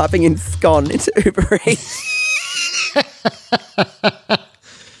 I'm typing in scone into Uber Eats.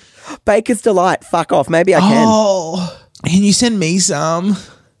 Baker's Delight. Fuck off. Maybe I can. Oh, can you send me some?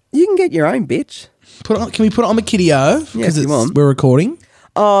 You can get your own, bitch. Can we put it on the Kidio? Yeah, if you want. We're recording.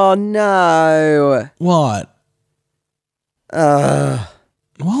 Oh, no. What?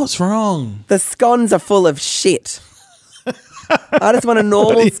 What's wrong? The scones are full of shit. I just want a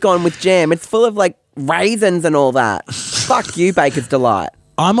normal scone with jam. It's full of, like, raisins and all that. Fuck you, Baker's Delight.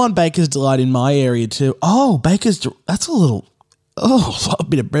 I'm on Baker's Delight in my area too. Oh, that's a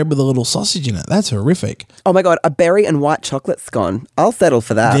bit of bread with a little sausage in it. That's horrific. Oh my God, a berry and white chocolate scone. I'll settle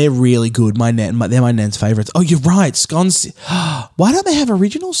for that. They're really good. They're my nan's favourites. Oh, you're right. Scones. Why don't they have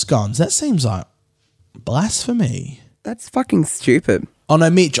original scones? That seems like blasphemy. That's fucking stupid. Oh no,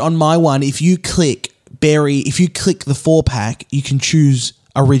 Mitch, on my one, if you click the 4-pack, you can choose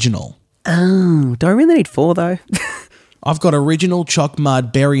original. Oh, do I really need 4 though? I've got original, choc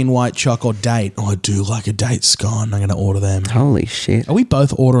mud, berry and white choc, or date. Oh, I do like a date scone. I'm going to order them. Holy shit. Are we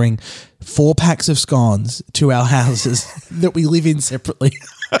both ordering 4 packs of scones to our houses that we live in separately?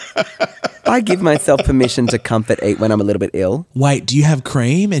 I give myself permission to comfort eat when I'm a little bit ill. Wait, do you have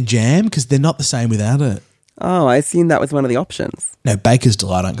cream and jam? Because they're not the same without it. Oh, I assume that was one of the options. No, Baker's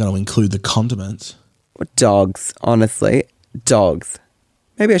Delight aren't going to include the condiments. Dogs, honestly. Dogs.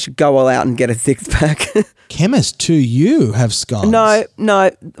 Maybe I should go all out and get a 6-pack. Chemist, too, you have scones. No,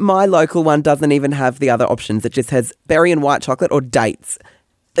 my local one doesn't even have the other options. It just has berry and white chocolate or dates.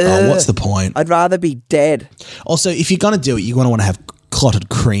 Oh, what's the point? I'd rather be dead. Also, if you're going to do it, you're going to want to have clotted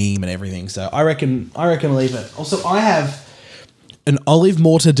cream and everything. So I reckon leave it. Also, I have an olive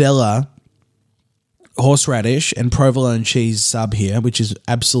mortadella, horseradish, and provolone cheese sub here, which is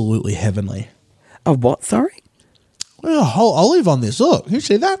absolutely heavenly. A what, sorry? There's a whole olive on this. Look, you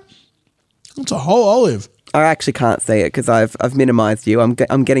see that? It's a whole olive. I actually can't see it because I've minimised you.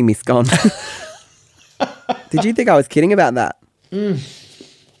 I'm getting me scone. Did you think I was kidding about that?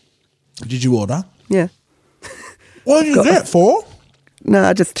 Did you order? Yeah. What did you get for?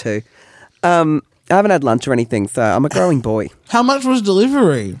 No, just 2. I haven't had lunch or anything, so I'm a growing boy. How much was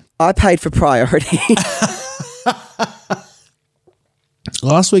delivery? I paid for priority.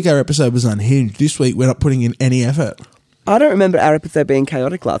 Last week our episode was unhinged. This week we're not putting in any effort. I don't remember our episode being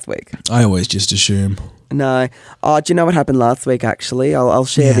chaotic last week. I always just assume. No. Oh, do you know what happened last week, actually? I'll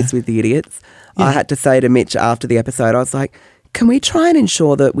share this with the idiots. Yeah. I had to say to Mitch after the episode, I was like, can we try and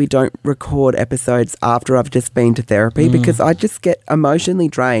ensure that we don't record episodes after I've just been to therapy? Because I just get emotionally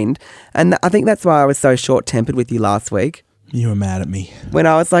drained. And I think that's why I was so short-tempered with you last week. You were mad at me. When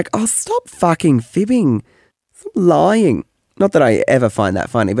I was like, oh, stop fucking fibbing. Stop lying. Not that I ever find that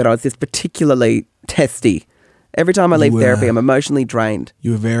funny, but I was just particularly testy. Every time I leave therapy, I'm emotionally drained.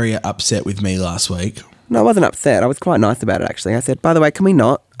 You were very upset with me last week. No, I wasn't upset. I was quite nice about it, actually. I said, by the way, can we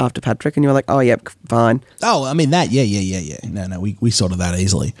not after Patrick? And you were like, oh, yep, fine. Oh, I mean that. Yeah. No, we sorted that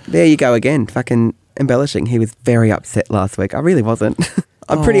easily. There you go again, fucking embellishing. He was very upset last week. I really wasn't.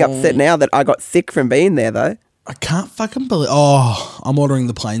 I'm pretty upset now that I got sick from being there, though. I can't fucking believe... Oh, I'm ordering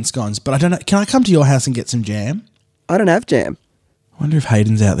the plain scones, but I don't know. Can I come to your house and get some jam? I don't have jam. I wonder if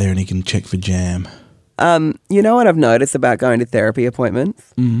Hayden's out there and he can check for jam. You know what I've noticed about going to therapy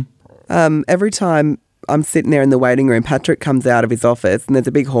appointments? Every time I'm sitting there in the waiting room, Patrick comes out of his office and there's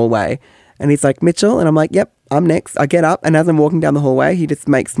a big hallway and he's like, Mitchell, and I'm like, yep, I'm next. I get up and as I'm walking down the hallway, he just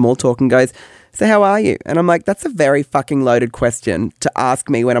makes small talk and goes, so how are you? And I'm like, that's a very fucking loaded question to ask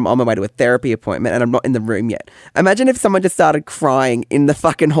me when I'm on my way to a therapy appointment and I'm not in the room yet. Imagine if someone just started crying in the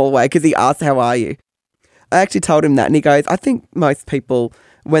fucking hallway because he asked, how are you? I actually told him that and he goes, I think most people,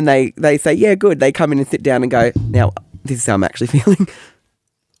 when they say, yeah, good, they come in and sit down and go, now, this is how I'm actually feeling.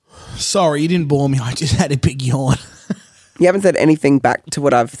 Sorry, you didn't bore me. I just had a big yawn. You haven't said anything back to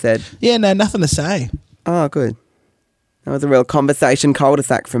what I've said? Yeah, no, nothing to say. Oh, good. That was a real conversation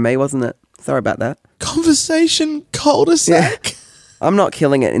cul-de-sac from me, wasn't it? Sorry about that. Conversation cul-de-sac? Yeah. I'm not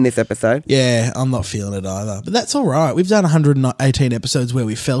killing it in this episode. Yeah, I'm not feeling it either. But that's all right. We've done 118 episodes where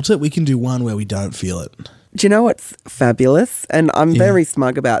we felt it. We can do one where we don't feel it. Do you know what's fabulous? And I'm very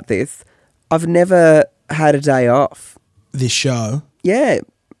smug about this. I've never had a day off. This show? Yeah.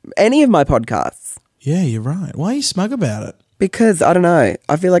 Any of my podcasts. Yeah, you're right. Why are you smug about it? Because, I don't know,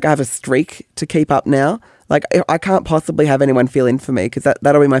 I feel like I have a streak to keep up now. Like, I can't possibly have anyone fill in for me because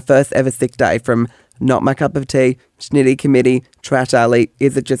that'll be my first ever sick day from not my cup of tea, Schnitty Committee, Trash Alley,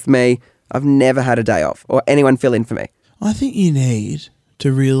 Is It Just Me? I've never had a day off or anyone fill in for me. I think you need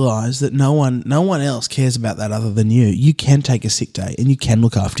to realise that no one else cares about that other than you. You can take a sick day and you can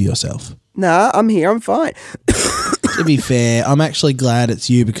look after yourself. Nah, I'm here. I'm fine. To be fair, I'm actually glad it's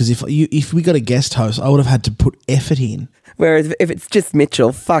you because if we got a guest host, I would have had to put effort in. Whereas if it's just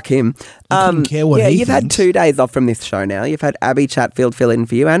Mitchell, fuck him. I couldn't care what he you've had thinks. 2 days off from this show now. You've had Abby Chatfield fill in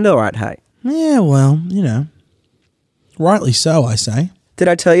for you, and all right, hey. Yeah, well, rightly so, I say. Did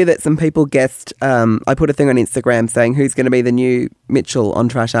I tell you that some people guessed, I put a thing on Instagram saying who's going to be the new Mitchell on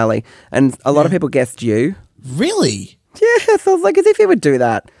Trash Alley, and a lot of people guessed you. Really? Yeah, so I was like, as if you would do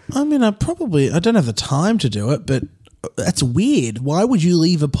that. I mean, I don't have the time to do it, but that's weird. Why would you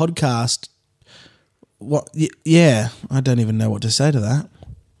leave a podcast? What? Yeah, I don't even know what to say to that.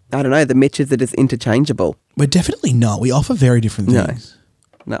 I don't know. The Mitches are just interchangeable. We're definitely not. We offer very different things.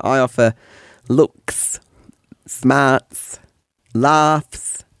 No, I offer looks, smarts,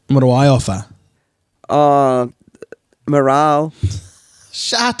 laughs. What do I offer? Morale.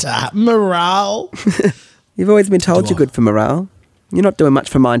 Shut up, morale. You've always been told you're good for morale. You're not doing much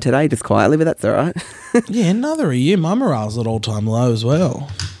for mine today, just quietly, but that's all right. Yeah, neither are you. My morale's at all-time low as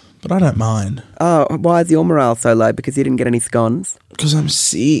well. But I don't mind. Oh, why is your morale so low? Because you didn't get any scones? Because I'm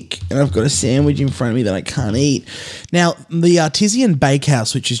sick and I've got a sandwich in front of me that I can't eat. Now, the Artisan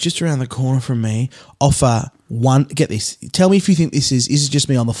Bakehouse, which is just around the corner from me, offer get this. Tell me if you think is it just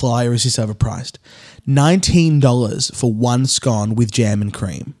me on the fly or is this overpriced? $19 for one scone with jam and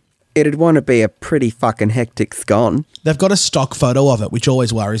cream. It'd want to be a pretty fucking hectic scone. They've got a stock photo of it, which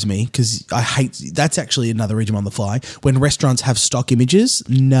always worries me because I hate. That's actually another reason I'm on the fly. When restaurants have stock images,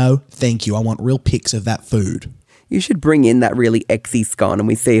 no, thank you. I want real pics of that food. You should bring in that really exy scone and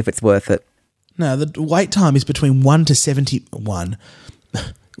we see if it's worth it. No, the wait time is between 1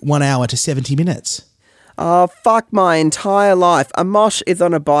 hour to 70 minutes. Oh, fuck my entire life. A mosh is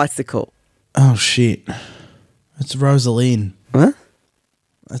on a bicycle. Oh, shit. It's Rosaline. What?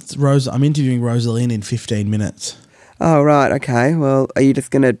 It's Rose. I'm interviewing Rosaline in 15 minutes. Oh, right. Okay. Well, are you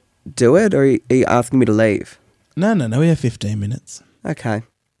just going to do it or are you asking me to leave? No. We have 15 minutes. Okay.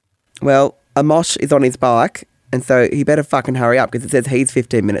 Well, a mosh is on his bike and so he better fucking hurry up because it says he's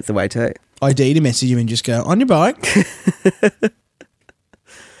 15 minutes away too. ID to message him and just go, on your bike.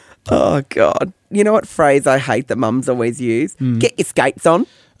 Oh, God. You know what phrase I hate that mums always use? Get your skates on.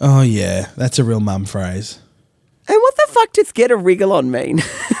 Oh, yeah. That's a real mum phrase. And what the fuck does get a wriggle on mean?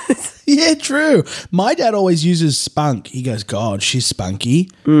 Yeah, true. My dad always uses spunk. He goes, God, she's spunky.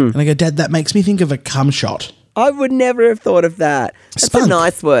 And I go, Dad, that makes me think of a cum shot. I would never have thought of that. That's Spunk. a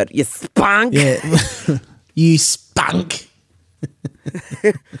nice word. You spunk. Yeah. You spunk.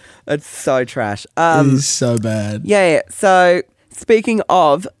 It's so trash. It is so bad. Yeah. So speaking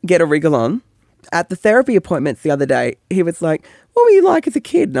of get a wriggle on, at the therapy appointments the other day, he was like, what were you like as a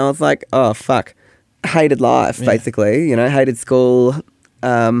kid? And I was like, oh, fuck. Hated life, basically. You know, hated school.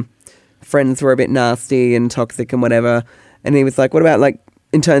 Friends were a bit nasty and toxic and whatever. And he was like, what about like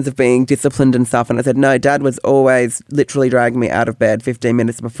in terms of being disciplined and stuff? And I said, no, Dad was always literally dragging me out of bed 15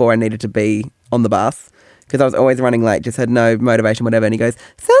 minutes before I needed to be on the bus because I was always running late, just had no motivation, whatever. And he goes,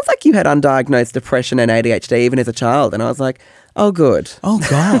 sounds like you had undiagnosed depression and ADHD even as a child. And I was like, oh, good. Oh,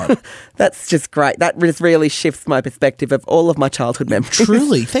 God. That's just great. That just really shifts my perspective of all of my childhood memories.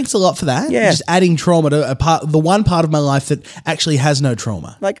 Truly. Thanks a lot for that. Yeah. Just adding trauma to the one part of my life that actually has no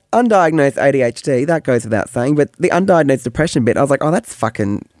trauma. Like undiagnosed ADHD, that goes without saying. But the undiagnosed depression bit, I was like, oh, that's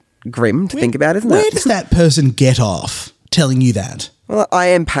fucking grim to think about, isn't it? Where does that person get off telling you that? Well, I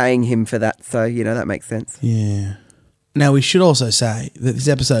am paying him for that, so, you know, that makes sense. Yeah. Now, we should also say that this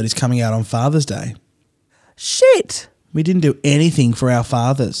episode is coming out on Father's Day. Shit! We didn't do anything for our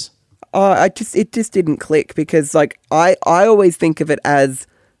fathers. Oh, it just didn't click because, like, I always think of it as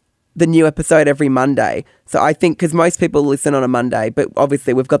the new episode every Monday. So I think, because most people listen on a Monday, but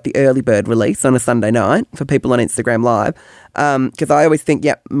obviously we've got the early bird release on a Sunday night for people on Instagram Live. Because I always think,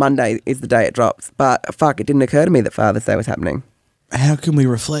 Monday is the day it drops. But fuck, it didn't occur to me that Father's Day was happening. How can we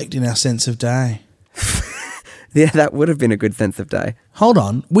reflect in our sense of day? Yeah, that would have been a good sense of day. Hold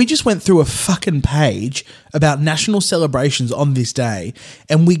on. We just went through a fucking page about national celebrations on this day,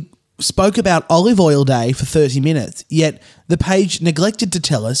 and we spoke about Olive Oil Day for 30 minutes, yet the page neglected to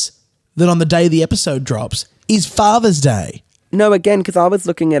tell us that on the day the episode drops is Father's Day. No, again, because I was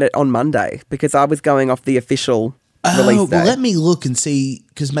looking at it on Monday, because I was going off the official release day. Well, let me look and see,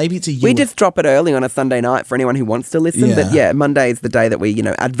 because maybe it's a We just drop it early on a Sunday night for anyone who wants to listen. Yeah. But yeah, Monday is the day that we,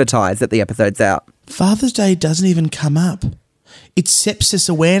 advertise that the episode's out. Father's Day doesn't even come up. It's Sepsis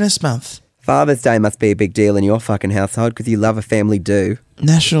Awareness Month. Father's Day must be a big deal in your fucking household because you love a family do.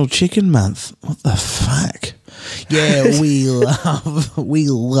 National Chicken Month. What the fuck? Yeah, we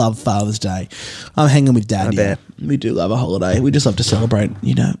love Father's Day. I'm hanging with Dad. I bet. We do love a holiday. We just love to celebrate,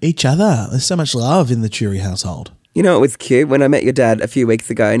 each other. There's so much love in the Cheery household. You know, it was cute when I met your dad a few weeks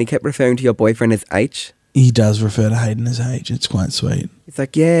ago and he kept referring to your boyfriend as H. He does refer to Hayden as H. It's quite sweet. He's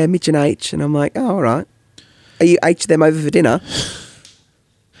like, yeah, Mitch and H. And I'm like, oh, all right. Are you H them over for dinner?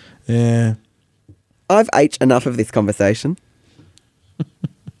 Yeah. I've H enough of this conversation.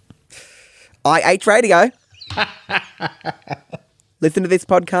 IH Radio. Listen to this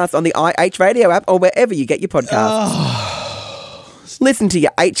podcast on the IH Radio app or wherever you get your podcasts. Listen to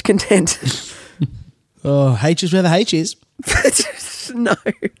your H content. H is where the H is. No.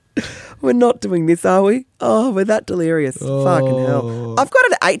 We're not doing this, are we? Oh, we're that delirious. Fucking hell. I've got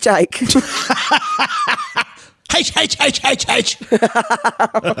an H ache. H.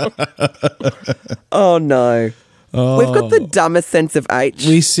 Oh, no. We've got the dumbest sense of H.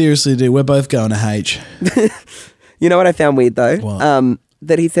 We seriously do. We're both going to H. You know what I found weird, though? What?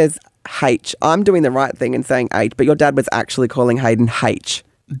 That he says H. I'm doing the right thing and saying H, but your dad was actually calling Hayden H.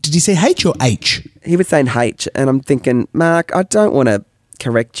 Did he say H or H? He was saying H, and I'm thinking, Mark, I don't want to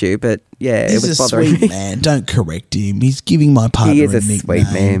correct you, but yeah, it was bothering me. He's a sweet man. Don't correct him. He's giving my partner He is a a sweet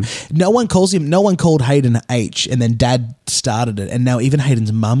nickname. man. No one called Hayden H, and then Dad started it, and now even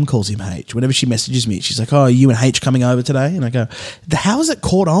Hayden's mum calls him H. Whenever she messages me, she's like, "Oh, are you and H coming over today?" And I go, "How is it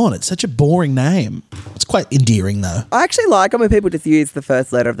caught on? It's such a boring name." It's quite endearing, though. I actually like it when people just use the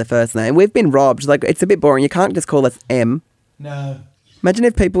first letter of the first name. We've been robbed. Like, it's a bit boring. You can't just call us M. No. Imagine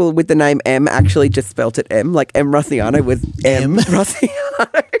if people with the name M actually just spelt it M, like M. Rossiano was M.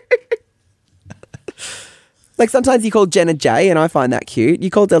 Rossiano. Like, sometimes you call Jenna J, and I find that cute.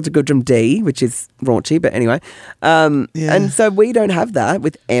 You call Delta Goodrum D, which is raunchy, but anyway. And so we don't have that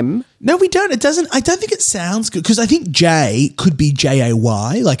with M. No, we don't. It doesn't. I don't think it sounds good because I think J could be Jay,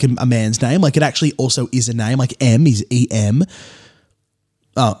 like a man's name. Like, it actually also is a name. Like, M is EM.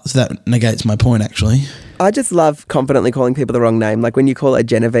 Oh, so that negates my point, actually. I just love confidently calling people the wrong name. Like when you call a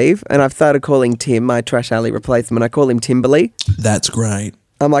Genevieve, and I've started calling Tim, my Trash Alley replacement, I call him Timberly. That's great.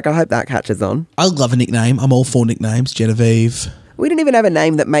 I'm like, I hope that catches on. I love a nickname. I'm all for nicknames. Genevieve. We don't even have a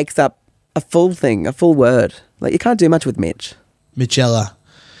name that makes up a full thing, a full word. Like, you can't do much with Mitch. Michella.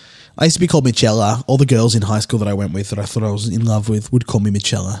 I used to be called Michella. All the girls in high school that I went with that I thought I was in love with would call me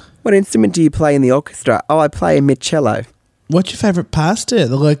Michella. What instrument do you play in the orchestra? Oh, I play a Michello. What's your favourite pasta?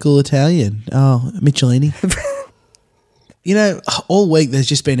 The local Italian. Oh, Michelini. You know, all week there's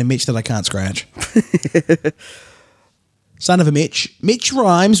just been a Mitch that I can't scratch. Son of a Mitch. Mitch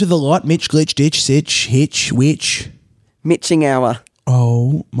rhymes with a lot. Mitch, glitch, ditch, sitch, hitch, witch. Mitching hour.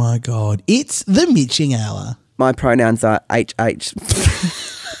 Oh, my God. It's the Mitching hour. My pronouns are HH.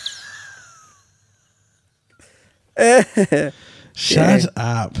 Shut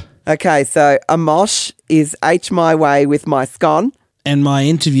up. Okay, so a mosh is H my way with my scone. And my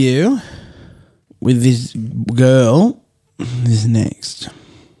interview with this girl is next.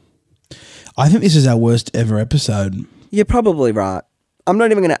 I think this is our worst ever episode. You're probably right. I'm not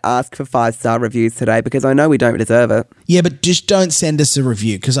even going to ask for 5-star reviews today because I know we don't deserve it. Yeah, but just don't send us a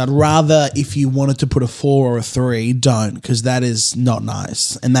review because I'd rather, if you wanted to put a 4 or a 3, don't, because that is not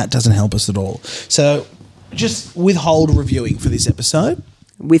nice and that doesn't help us at all. So just withhold reviewing for this episode.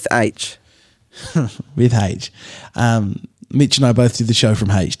 With H. With H. Mitch and I both did the show from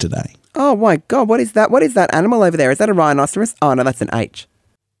H today. Oh my God, what is that? What is that animal over there? Is that a rhinoceros? Oh no, that's an H.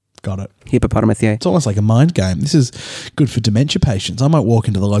 Got it. Hippopotamus, yeah. It's almost like a mind game. This is good for dementia patients. I might walk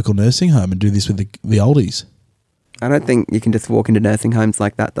into the local nursing home and do this with the oldies. I don't think you can just walk into nursing homes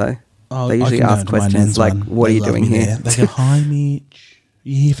like that though. Oh, they usually ask questions like, what are you doing here? They go, hi Mitch,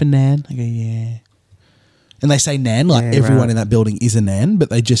 you here for Nan? I go, yeah. And they say Nan, like everyone in that building is a Nan, but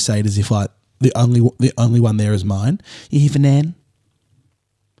they just say it as if like the only one there is mine. You here for Nan?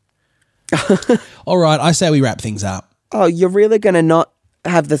 All right, I say we wrap things up. Oh, you're really going to not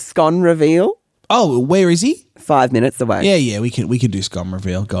have the scone reveal? Oh, where is he? 5 minutes away. Yeah, we can do scone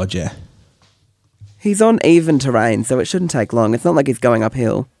reveal. God, yeah. He's on even terrain, so it shouldn't take long. It's not like he's going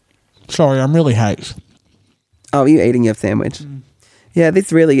uphill. Sorry, I'm really hate. Oh, are you eating your sandwich? Yeah,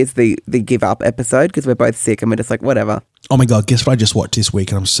 this really is the give up episode because we're both sick and we're just like, whatever. Oh my God, guess what I just watched this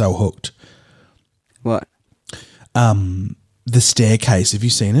week and I'm so hooked. What? The Staircase. Have you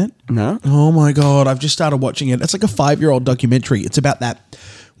seen it? No. Oh my God, I've just started watching it. It's like a 5-year-old documentary. It's about that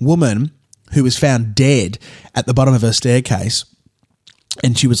woman who was found dead at the bottom of her staircase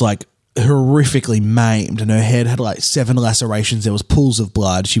and she was like horrifically maimed and her head had like 7 lacerations. There was pools of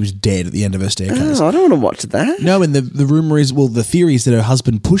blood. She was dead at the end of her staircase. Oh, I don't want to watch that. No, and the rumour is, well, the theory is that her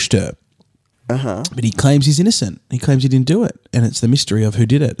husband pushed her. Uh-huh. But he claims he's innocent. He claims he didn't do it. And it's the mystery of who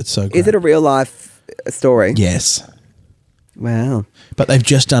did it. It's so great. Is it a real life story? Yes. Wow. But they've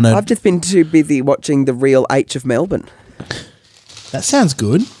just done I've just been too busy watching The Real H of Melbourne. That sounds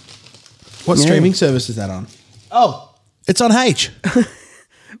good. What streaming service is that on? Oh, it's on H.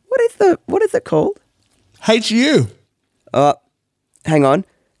 What is it called? HU. Hang on.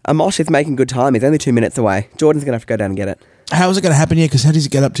 Amosh is making good time. He's only 2 minutes away. Jordan's going to have to go down and get it. How is it going to happen here? Because how does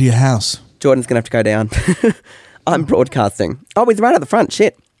it get up to your house? Jordan's going to have to go down. I'm broadcasting. Oh, he's right at the front.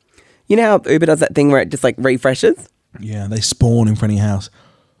 Shit. You know how Uber does that thing where it just like refreshes? Yeah, they spawn in front of your house.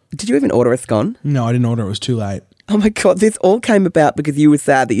 Did you even order a scone? No, I didn't order. It was too late. Oh my God, this all came about because you were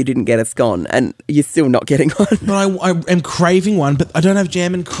sad that you didn't get a scone and you're still not getting one. But I am craving one, but I don't have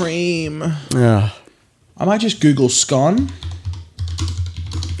jam and cream. Ugh. I might just Google scone.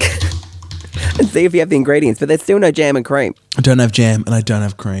 And see if you have the ingredients, but there's still no jam and cream. I don't have jam and I don't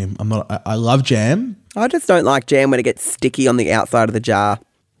have cream. I love jam. I just don't like jam when it gets sticky on the outside of the jar.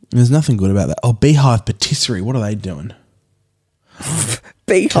 There's nothing good about that. Oh, Beehive Patisserie. What are they doing?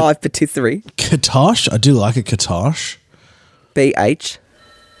 Beehive Patisserie. Katosh. I do like a katosh. BH.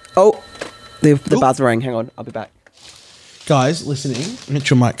 Oh, the buzz rang. Hang on, I'll be back. Guys, listening.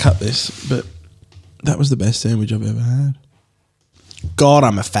 Mitchell might cut this, but that was the best sandwich I've ever had. God,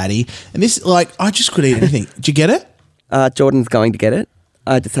 I'm a fatty. And this, like, I just could eat anything. Did you get it? Jordan's going to get it.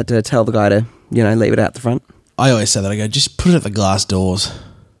 I just had to tell the guy to, leave it out the front. I always say that. I go, just put it at the glass doors.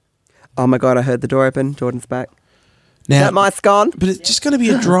 Oh my God, I heard the door open. Jordan's back. Now, is that my scone? But it's just going to be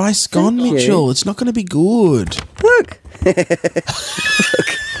a dry scone, Mitchell. It's not going to be good. Look.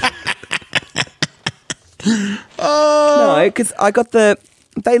 No, because I got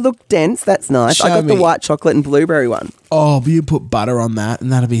they look dense. That's nice. I got the white chocolate and blueberry one. Oh, but you put butter on that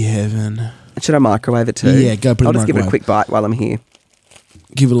and that'll be heaven. Should I microwave it too? Yeah, go put it in the I'll just give it a microwave. quick bite while I'm here.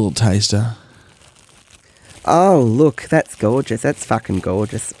 Give it a little taster. Oh, look, that's gorgeous. That's fucking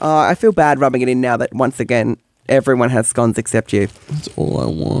gorgeous. Oh, I feel bad rubbing it in now that once again everyone has scones except you. That's all I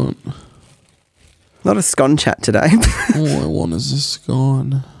want. Not a scone chat today. All I want is a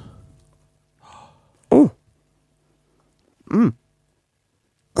scone. Oh.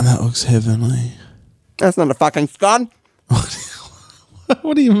 That looks heavenly. That's not a fucking scone.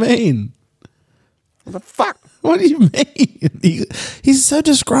 What do you mean? What the fuck? What do you mean? He's so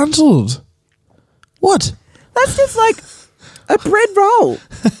disgruntled. What? That's just like a bread roll.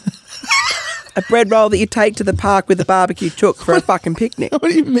 A bread roll that you take to the park with a barbecue chook for a fucking picnic. What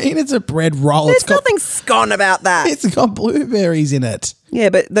do you mean it's a bread roll? There's nothing scone about that. It's got blueberries in it. Yeah,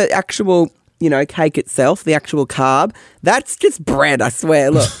 but the actual, cake itself, the actual carb, that's just bread, I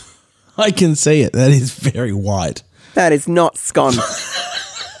swear. Look. I can see it. That is very white. That is not scone.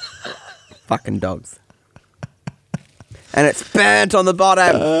 Fucking dogs. And it's burnt on the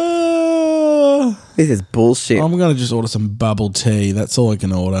bottom. This is bullshit. I'm going to just order some bubble tea. That's all I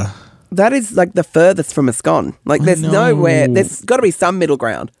can order. That is like the furthest from a scone. Like there's nowhere, there's got to be some middle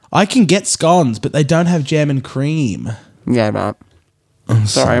ground. I can get scones, but they don't have jam and cream. Yeah, right.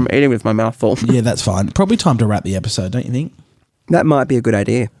 Sorry, I'm eating with my mouth full. Yeah, that's fine. Probably time to wrap the episode, don't you think? That might be a good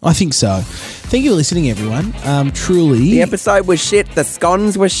idea. I think so. Thank you for listening, everyone. Truly. The episode was shit. The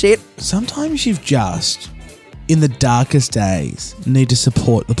scones were shit. Sometimes you've just, in the darkest days, need to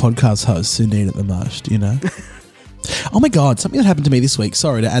support the podcast hosts who need it the most, Oh my God, something that happened to me this week.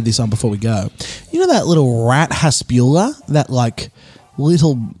 Sorry to add this on before we go. You know that little rat Haspula? That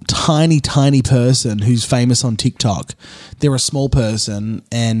little tiny person who's famous on TikTok. They're a small person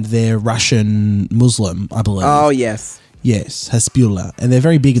and they're Russian Muslim, I believe. Oh, yes. Yes, Haspula. And they're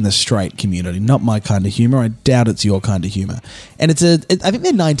very big in the straight community. Not my kind of humour. I doubt it's your kind of humour. And I think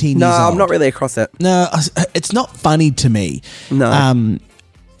they're 19 years old. No, I'm not really across it. No, it's not funny to me. No.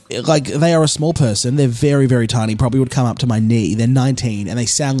 They are a small person. They're very, very tiny. Probably would come up to my knee. They're 19 and they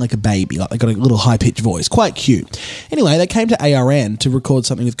sound like a baby. Like they've got a little high-pitched voice. Quite cute. Anyway, they came to ARN to record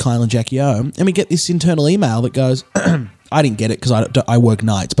something with Kyle and Jackie O. And we get this internal email that goes, I didn't get it because I work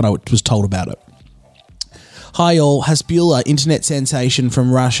nights, but I was told about it. Hi all, Haspula, internet sensation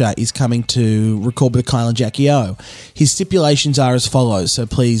from Russia, is coming to record with Kyle and Jackie O. His stipulations are as follows, so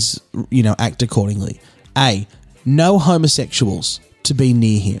please, act accordingly. A, no homosexuals to be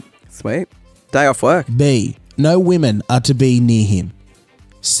near him. Sweet. Day off work. B, no women are to be near him.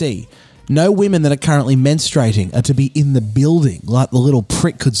 C, no women that are currently menstruating are to be in the building, like the little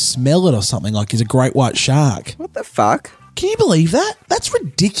prick could smell it or something, like he's a great white shark. What the fuck? Can you believe that? That's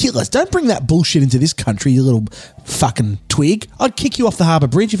ridiculous. Don't bring that bullshit into this country, you little fucking twig. I'd kick you off the Harbour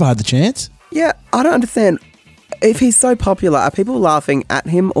Bridge if I had the chance. Yeah, I don't understand. If he's so popular, are people laughing at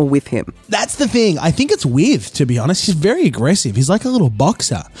him or with him? That's the thing. I think it's with, to be honest. He's very aggressive. He's like a little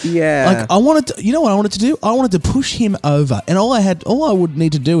boxer. Yeah. I wanted to, you know what I wanted to do? I wanted to push him over. And all I would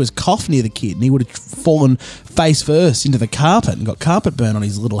need to do is cough near the kid and he would have fallen face first into the carpet and got carpet burn on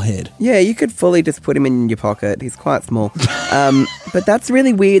his little head. Yeah, you could fully just put him in your pocket. He's quite small. But that's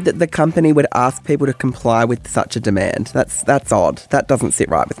really weird that the company would ask people to comply with such a demand. That's odd. That doesn't sit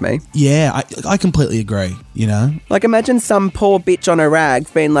right with me. Yeah, I completely agree, you know? Like, imagine some poor bitch on her rags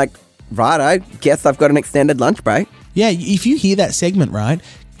being like, righto, guess I've got an extended lunch break. Yeah, if you hear that segment, right,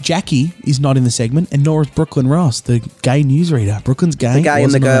 Jackie is not in the segment, and nor is Brooklyn Ross, the gay newsreader. Brooklyn's gay. The gay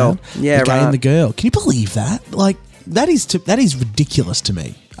and the wasn't girl. around. Yeah, the gay right. and the girl. Can you believe that? Like, that is ridiculous to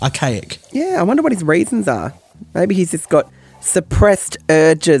me. Archaic. Yeah, I wonder what his reasons are. Maybe he's just got suppressed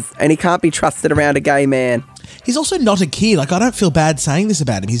urges and he can't be trusted around a gay man. He's also not a kid. Like, I don't feel bad saying this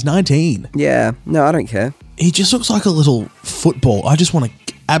about him. He's 19. Yeah, no, I don't care. He just looks like a little football. I just want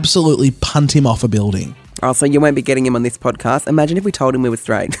to absolutely punt him off a building. Oh, so you won't be getting him on this podcast. Imagine if we told him we were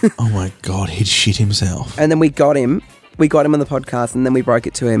straight. Oh my God, he'd shit himself. And then we got him on the podcast and then we broke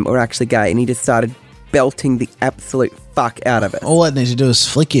it to him, we're actually gay, and he just started belting the absolute fuck out of it. All I need to do is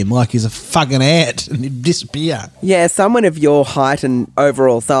flick him like he's a fucking ant and he'd disappear. Yeah, someone of your height and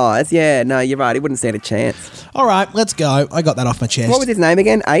overall size. Yeah, no, you're right. He wouldn't stand a chance. All right, let's go. I got that off my chest. What was his name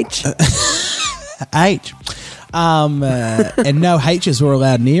again? H? H. And no H's were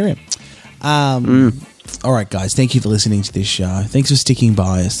allowed near him. All right, guys, thank you for listening to this show. Thanks for sticking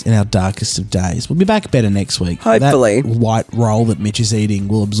by us in our darkest of days. We'll be back better next week. Hopefully. That white roll that Mitch is eating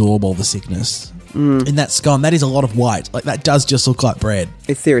will absorb all the sickness. And that's gone. That is a lot of white. Like, that does just look like bread.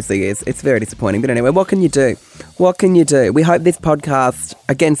 It seriously is. It's very disappointing. But anyway, what can you do? What can you do? We hope this podcast,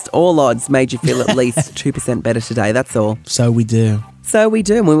 against all odds, made you feel at least 2% better today. That's all. So we do. So we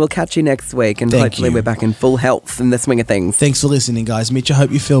do, and we will catch you next week, and hopefully we're back in full health in the swing of things. Thanks for listening, guys. Mitch, I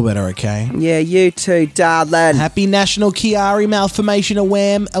hope you feel better, okay? Yeah, you too, darling. Happy National Chiari Malformation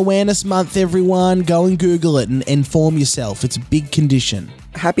Awareness Month, everyone. Go and Google it and inform yourself. It's a big condition.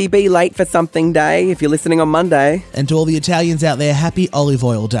 Happy Be Late for Something Day if you're listening on Monday. And to all the Italians out there, happy Olive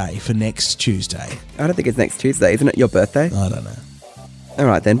Oil Day for next Tuesday. I don't think it's next Tuesday. Isn't it your birthday? I don't know. All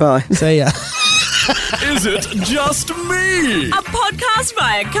right then, bye. See ya. Is it just me? A podcast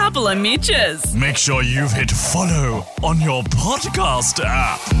by a couple of Mitches. Make sure you've hit follow on your podcast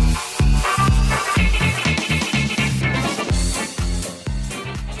app.